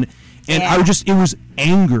 Fucking. And Yeah. it was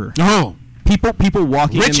anger. Oh. People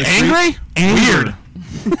walking. Rich in the street, angry? Anger.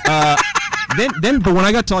 Then, but when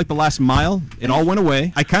I got to like the last mile, it all went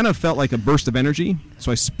away. I kind of felt like a burst of energy,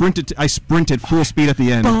 so I sprinted full speed at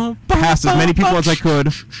the end, past as many people as I could.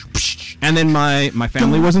 And then my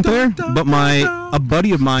family wasn't there, but a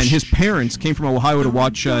buddy of mine, his parents came from Ohio to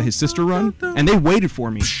watch his sister run, and they waited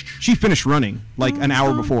for me. She finished running like an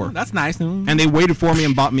hour before, That's nice. and they waited for me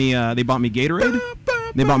and bought me Gatorade.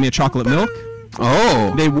 They bought me a chocolate milk.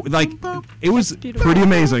 Oh. They it was pretty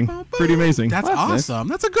amazing. Pretty amazing. That's That's nice. awesome.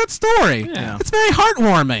 That's a good story. Yeah. It's very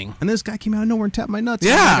heartwarming. And this guy came out of nowhere and tapped my nuts.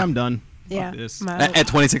 Yeah. I'm like, I'm done. Yeah. Fuck this. At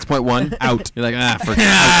 26.1 out. You're like,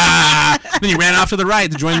 Then you ran off to the right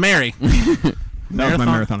to join Mary. That was my Marathon.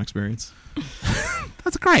 marathon experience.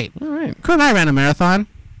 That's great. all right. Kurt and I ran a marathon,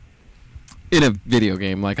 In a video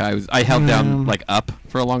game, like I held down like up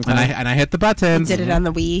for a long time. and I hit the buttons. Did it on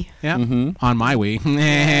the Wii. Yeah, Mhm. on my Wii.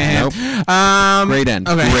 Nope. Great end.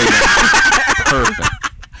 Okay. Great end. Perfect.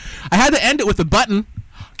 I had to end it with the button.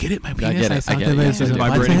 Get it, my penis. get it. saw I get the it. button. Yeah, it's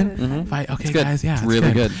Button. vibrating. Okay, It's good. guys. Yeah, It's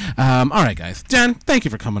really good. All right, guys. Jen, thank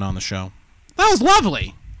you for coming on the show. That was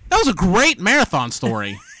lovely. That was a great marathon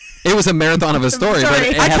story. It was a marathon of a story, but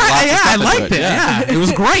it had lots of stuff I into liked it. Yeah. Yeah, it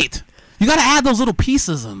was great. You got to add those little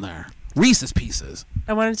pieces in there. Reese's Pieces.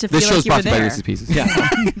 I wanted to feel This like show's you were sponsored by there. Reese's Pieces. Yeah.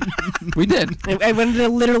 We did. I wanted to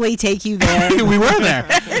literally take you there. We were there.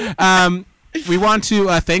 We want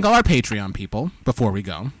to thank all our Patreon people before we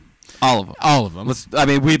go. All of them. All of them.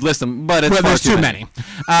 We'd list them, but it's Well, far there's too many.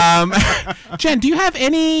 Jen, do you have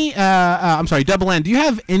any? I'm sorry, Double N. Do you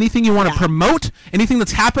have anything you want to promote? Anything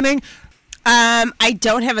that's happening? I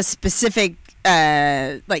don't have a specific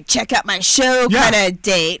check out my show Yeah. kind of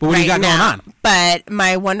date But what do right you got going now. on? But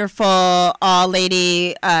my wonderful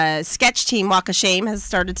all-lady sketch team, Walk of Shame, has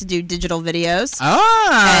started to do digital videos.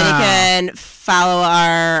 Ah. And you can follow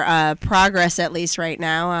our progress, at least right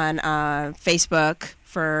now, on Facebook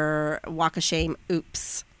for Walk of Shame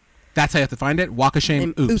Oops. That's how you have to find it. Walk of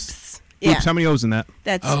Shame. And Oops. Yeah. Oops, how many O's in that?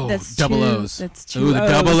 That's double two, O's. That's two Ooh, the O's.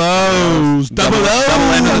 double O's. Double O's.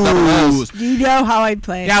 Double end of the double O's. You know how I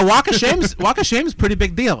play. Yeah, Walk of Shame's a pretty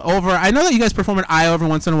big deal. I know that you guys perform at I every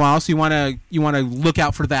once in a while, so you wanna look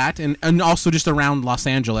out for that, and also just around Los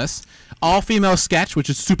Angeles. All female sketch, which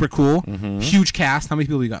is super cool. Huge cast. How many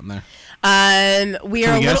people you got in there? We are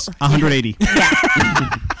Can a we guess? little. 180.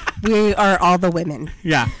 We are all the women,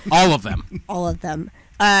 Yeah, all of them. all of them.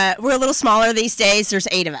 We're a little smaller these days. There's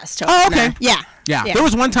 8 of us total. Oh, okay. now. Yeah. Yeah. There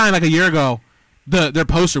was one time like a year ago, their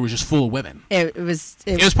poster was just full of women. It was.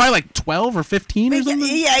 It was probably like 12 or 15 or something.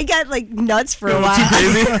 Yeah, I got like nuts for a Too while.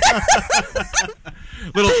 crazy.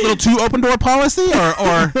 little too open door policy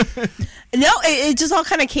or No, it just all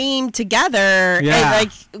kind of came together. Yeah.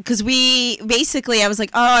 Because I was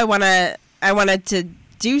like, I wanted to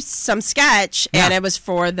do some sketch, and Yeah. it was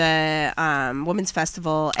for the Women's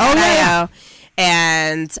Festival Oh, at yeah. IO.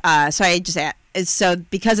 And so I just so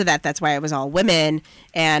because of that, that's why it was all women,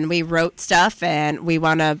 and we wrote stuff, and we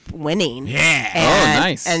wound up winning. Yeah. And,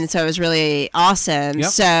 nice. And so it was really awesome. Yep.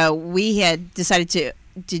 So we had decided to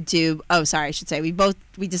do. Oh, sorry, I should say we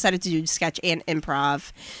decided to do sketch and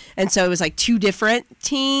improv, and so it was like 2 different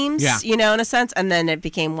teams. Yeah. In a sense, and then it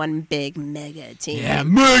became one big mega team. Yeah,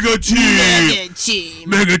 mega team. Mega team.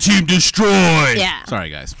 Mega team destroy. Yeah. Sorry,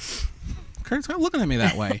 guys. Kurt's not looking at me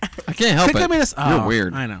that way. I can't help Think I it. made us- You're oh,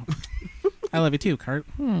 weird. I know. I love you too, Kurt.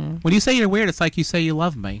 When you say you're weird, it's like you say you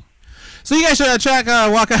love me. So you guys should check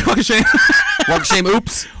Walk of Shame. Walk of Shame.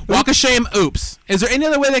 Oops. Walk of Shame. Oops. Is there any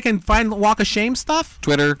other way they can find Walk of Shame stuff?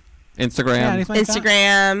 Twitter, Instagram. Yeah, anything like that?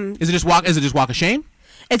 Instagram. Is it just Walk of Shame?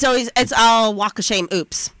 It's all Walk of Shame.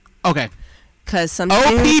 Oops. Okay. Because some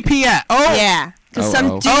OPPS. Oh. Yeah. Because Oh,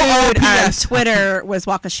 some oh. dude Oh, on PS. Twitter was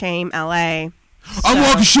Walk of Shame LA. I'm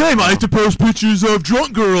Walk of Shame. I like to post pictures of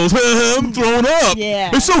drunk girls. I'm throwing up. Yeah.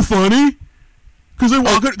 It's so funny. Because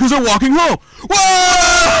they're walking low.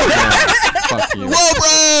 Whoa! Yeah, fuck you. Whoa,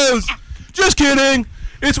 bros! Just kidding.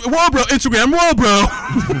 It's Whoa, bro. Instagram, Whoa, bro.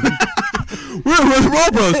 We're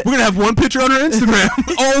Whoa, bros. We're gonna have one picture on our Instagram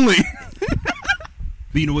only.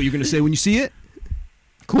 But you know what you're going to say when you see it?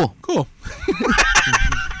 Cool. Cool.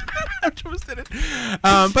 I'm just in it.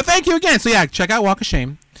 But thank you again. So yeah, check out Walk of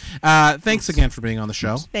Shame. Thanks again for being on the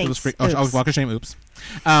show. Thanks. It was free. Oops. Walk of Shame. Oops.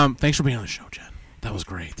 Thanks for being on the show, Jen. That was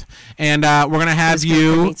great. And we're gonna It have was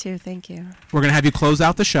good for me you. too. Thank you. We're gonna have you close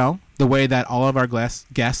out the show the way that all of our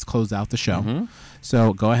guests close out the show.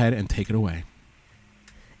 So go ahead and take it away.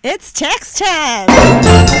 It's text time.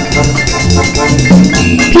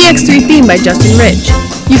 PX3 theme by Justin Ridge.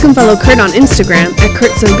 You can follow Kurt on Instagram at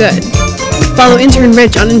KurtSoGood. Follow intern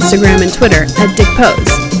Rich on Instagram and Twitter at DickPose,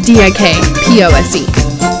 DIKPOSE.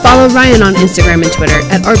 Follow Ryan on Instagram and Twitter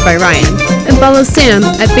at ArtByRyan. And follow Sam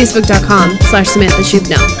at Facebook.com/Samantha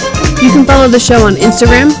Shupnell. You can follow the show on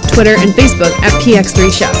Instagram, Twitter, and Facebook at PX3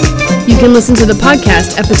 Show. You can listen to the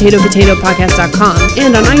podcast at PotatoPotatoPodcast.com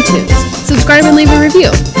and on iTunes. Subscribe and leave a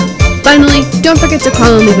review. Finally, don't forget to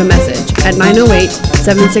call and leave a message at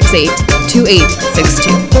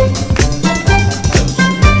 908-768-2862.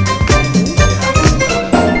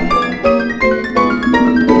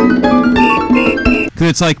 Because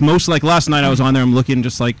it's like most like last night I was on there. I'm looking I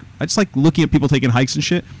just like looking at people taking hikes and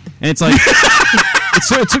shit, and it's like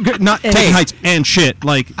it's a good not taking hikes and shit,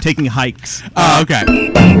 like taking hikes. Oh,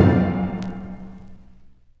 okay.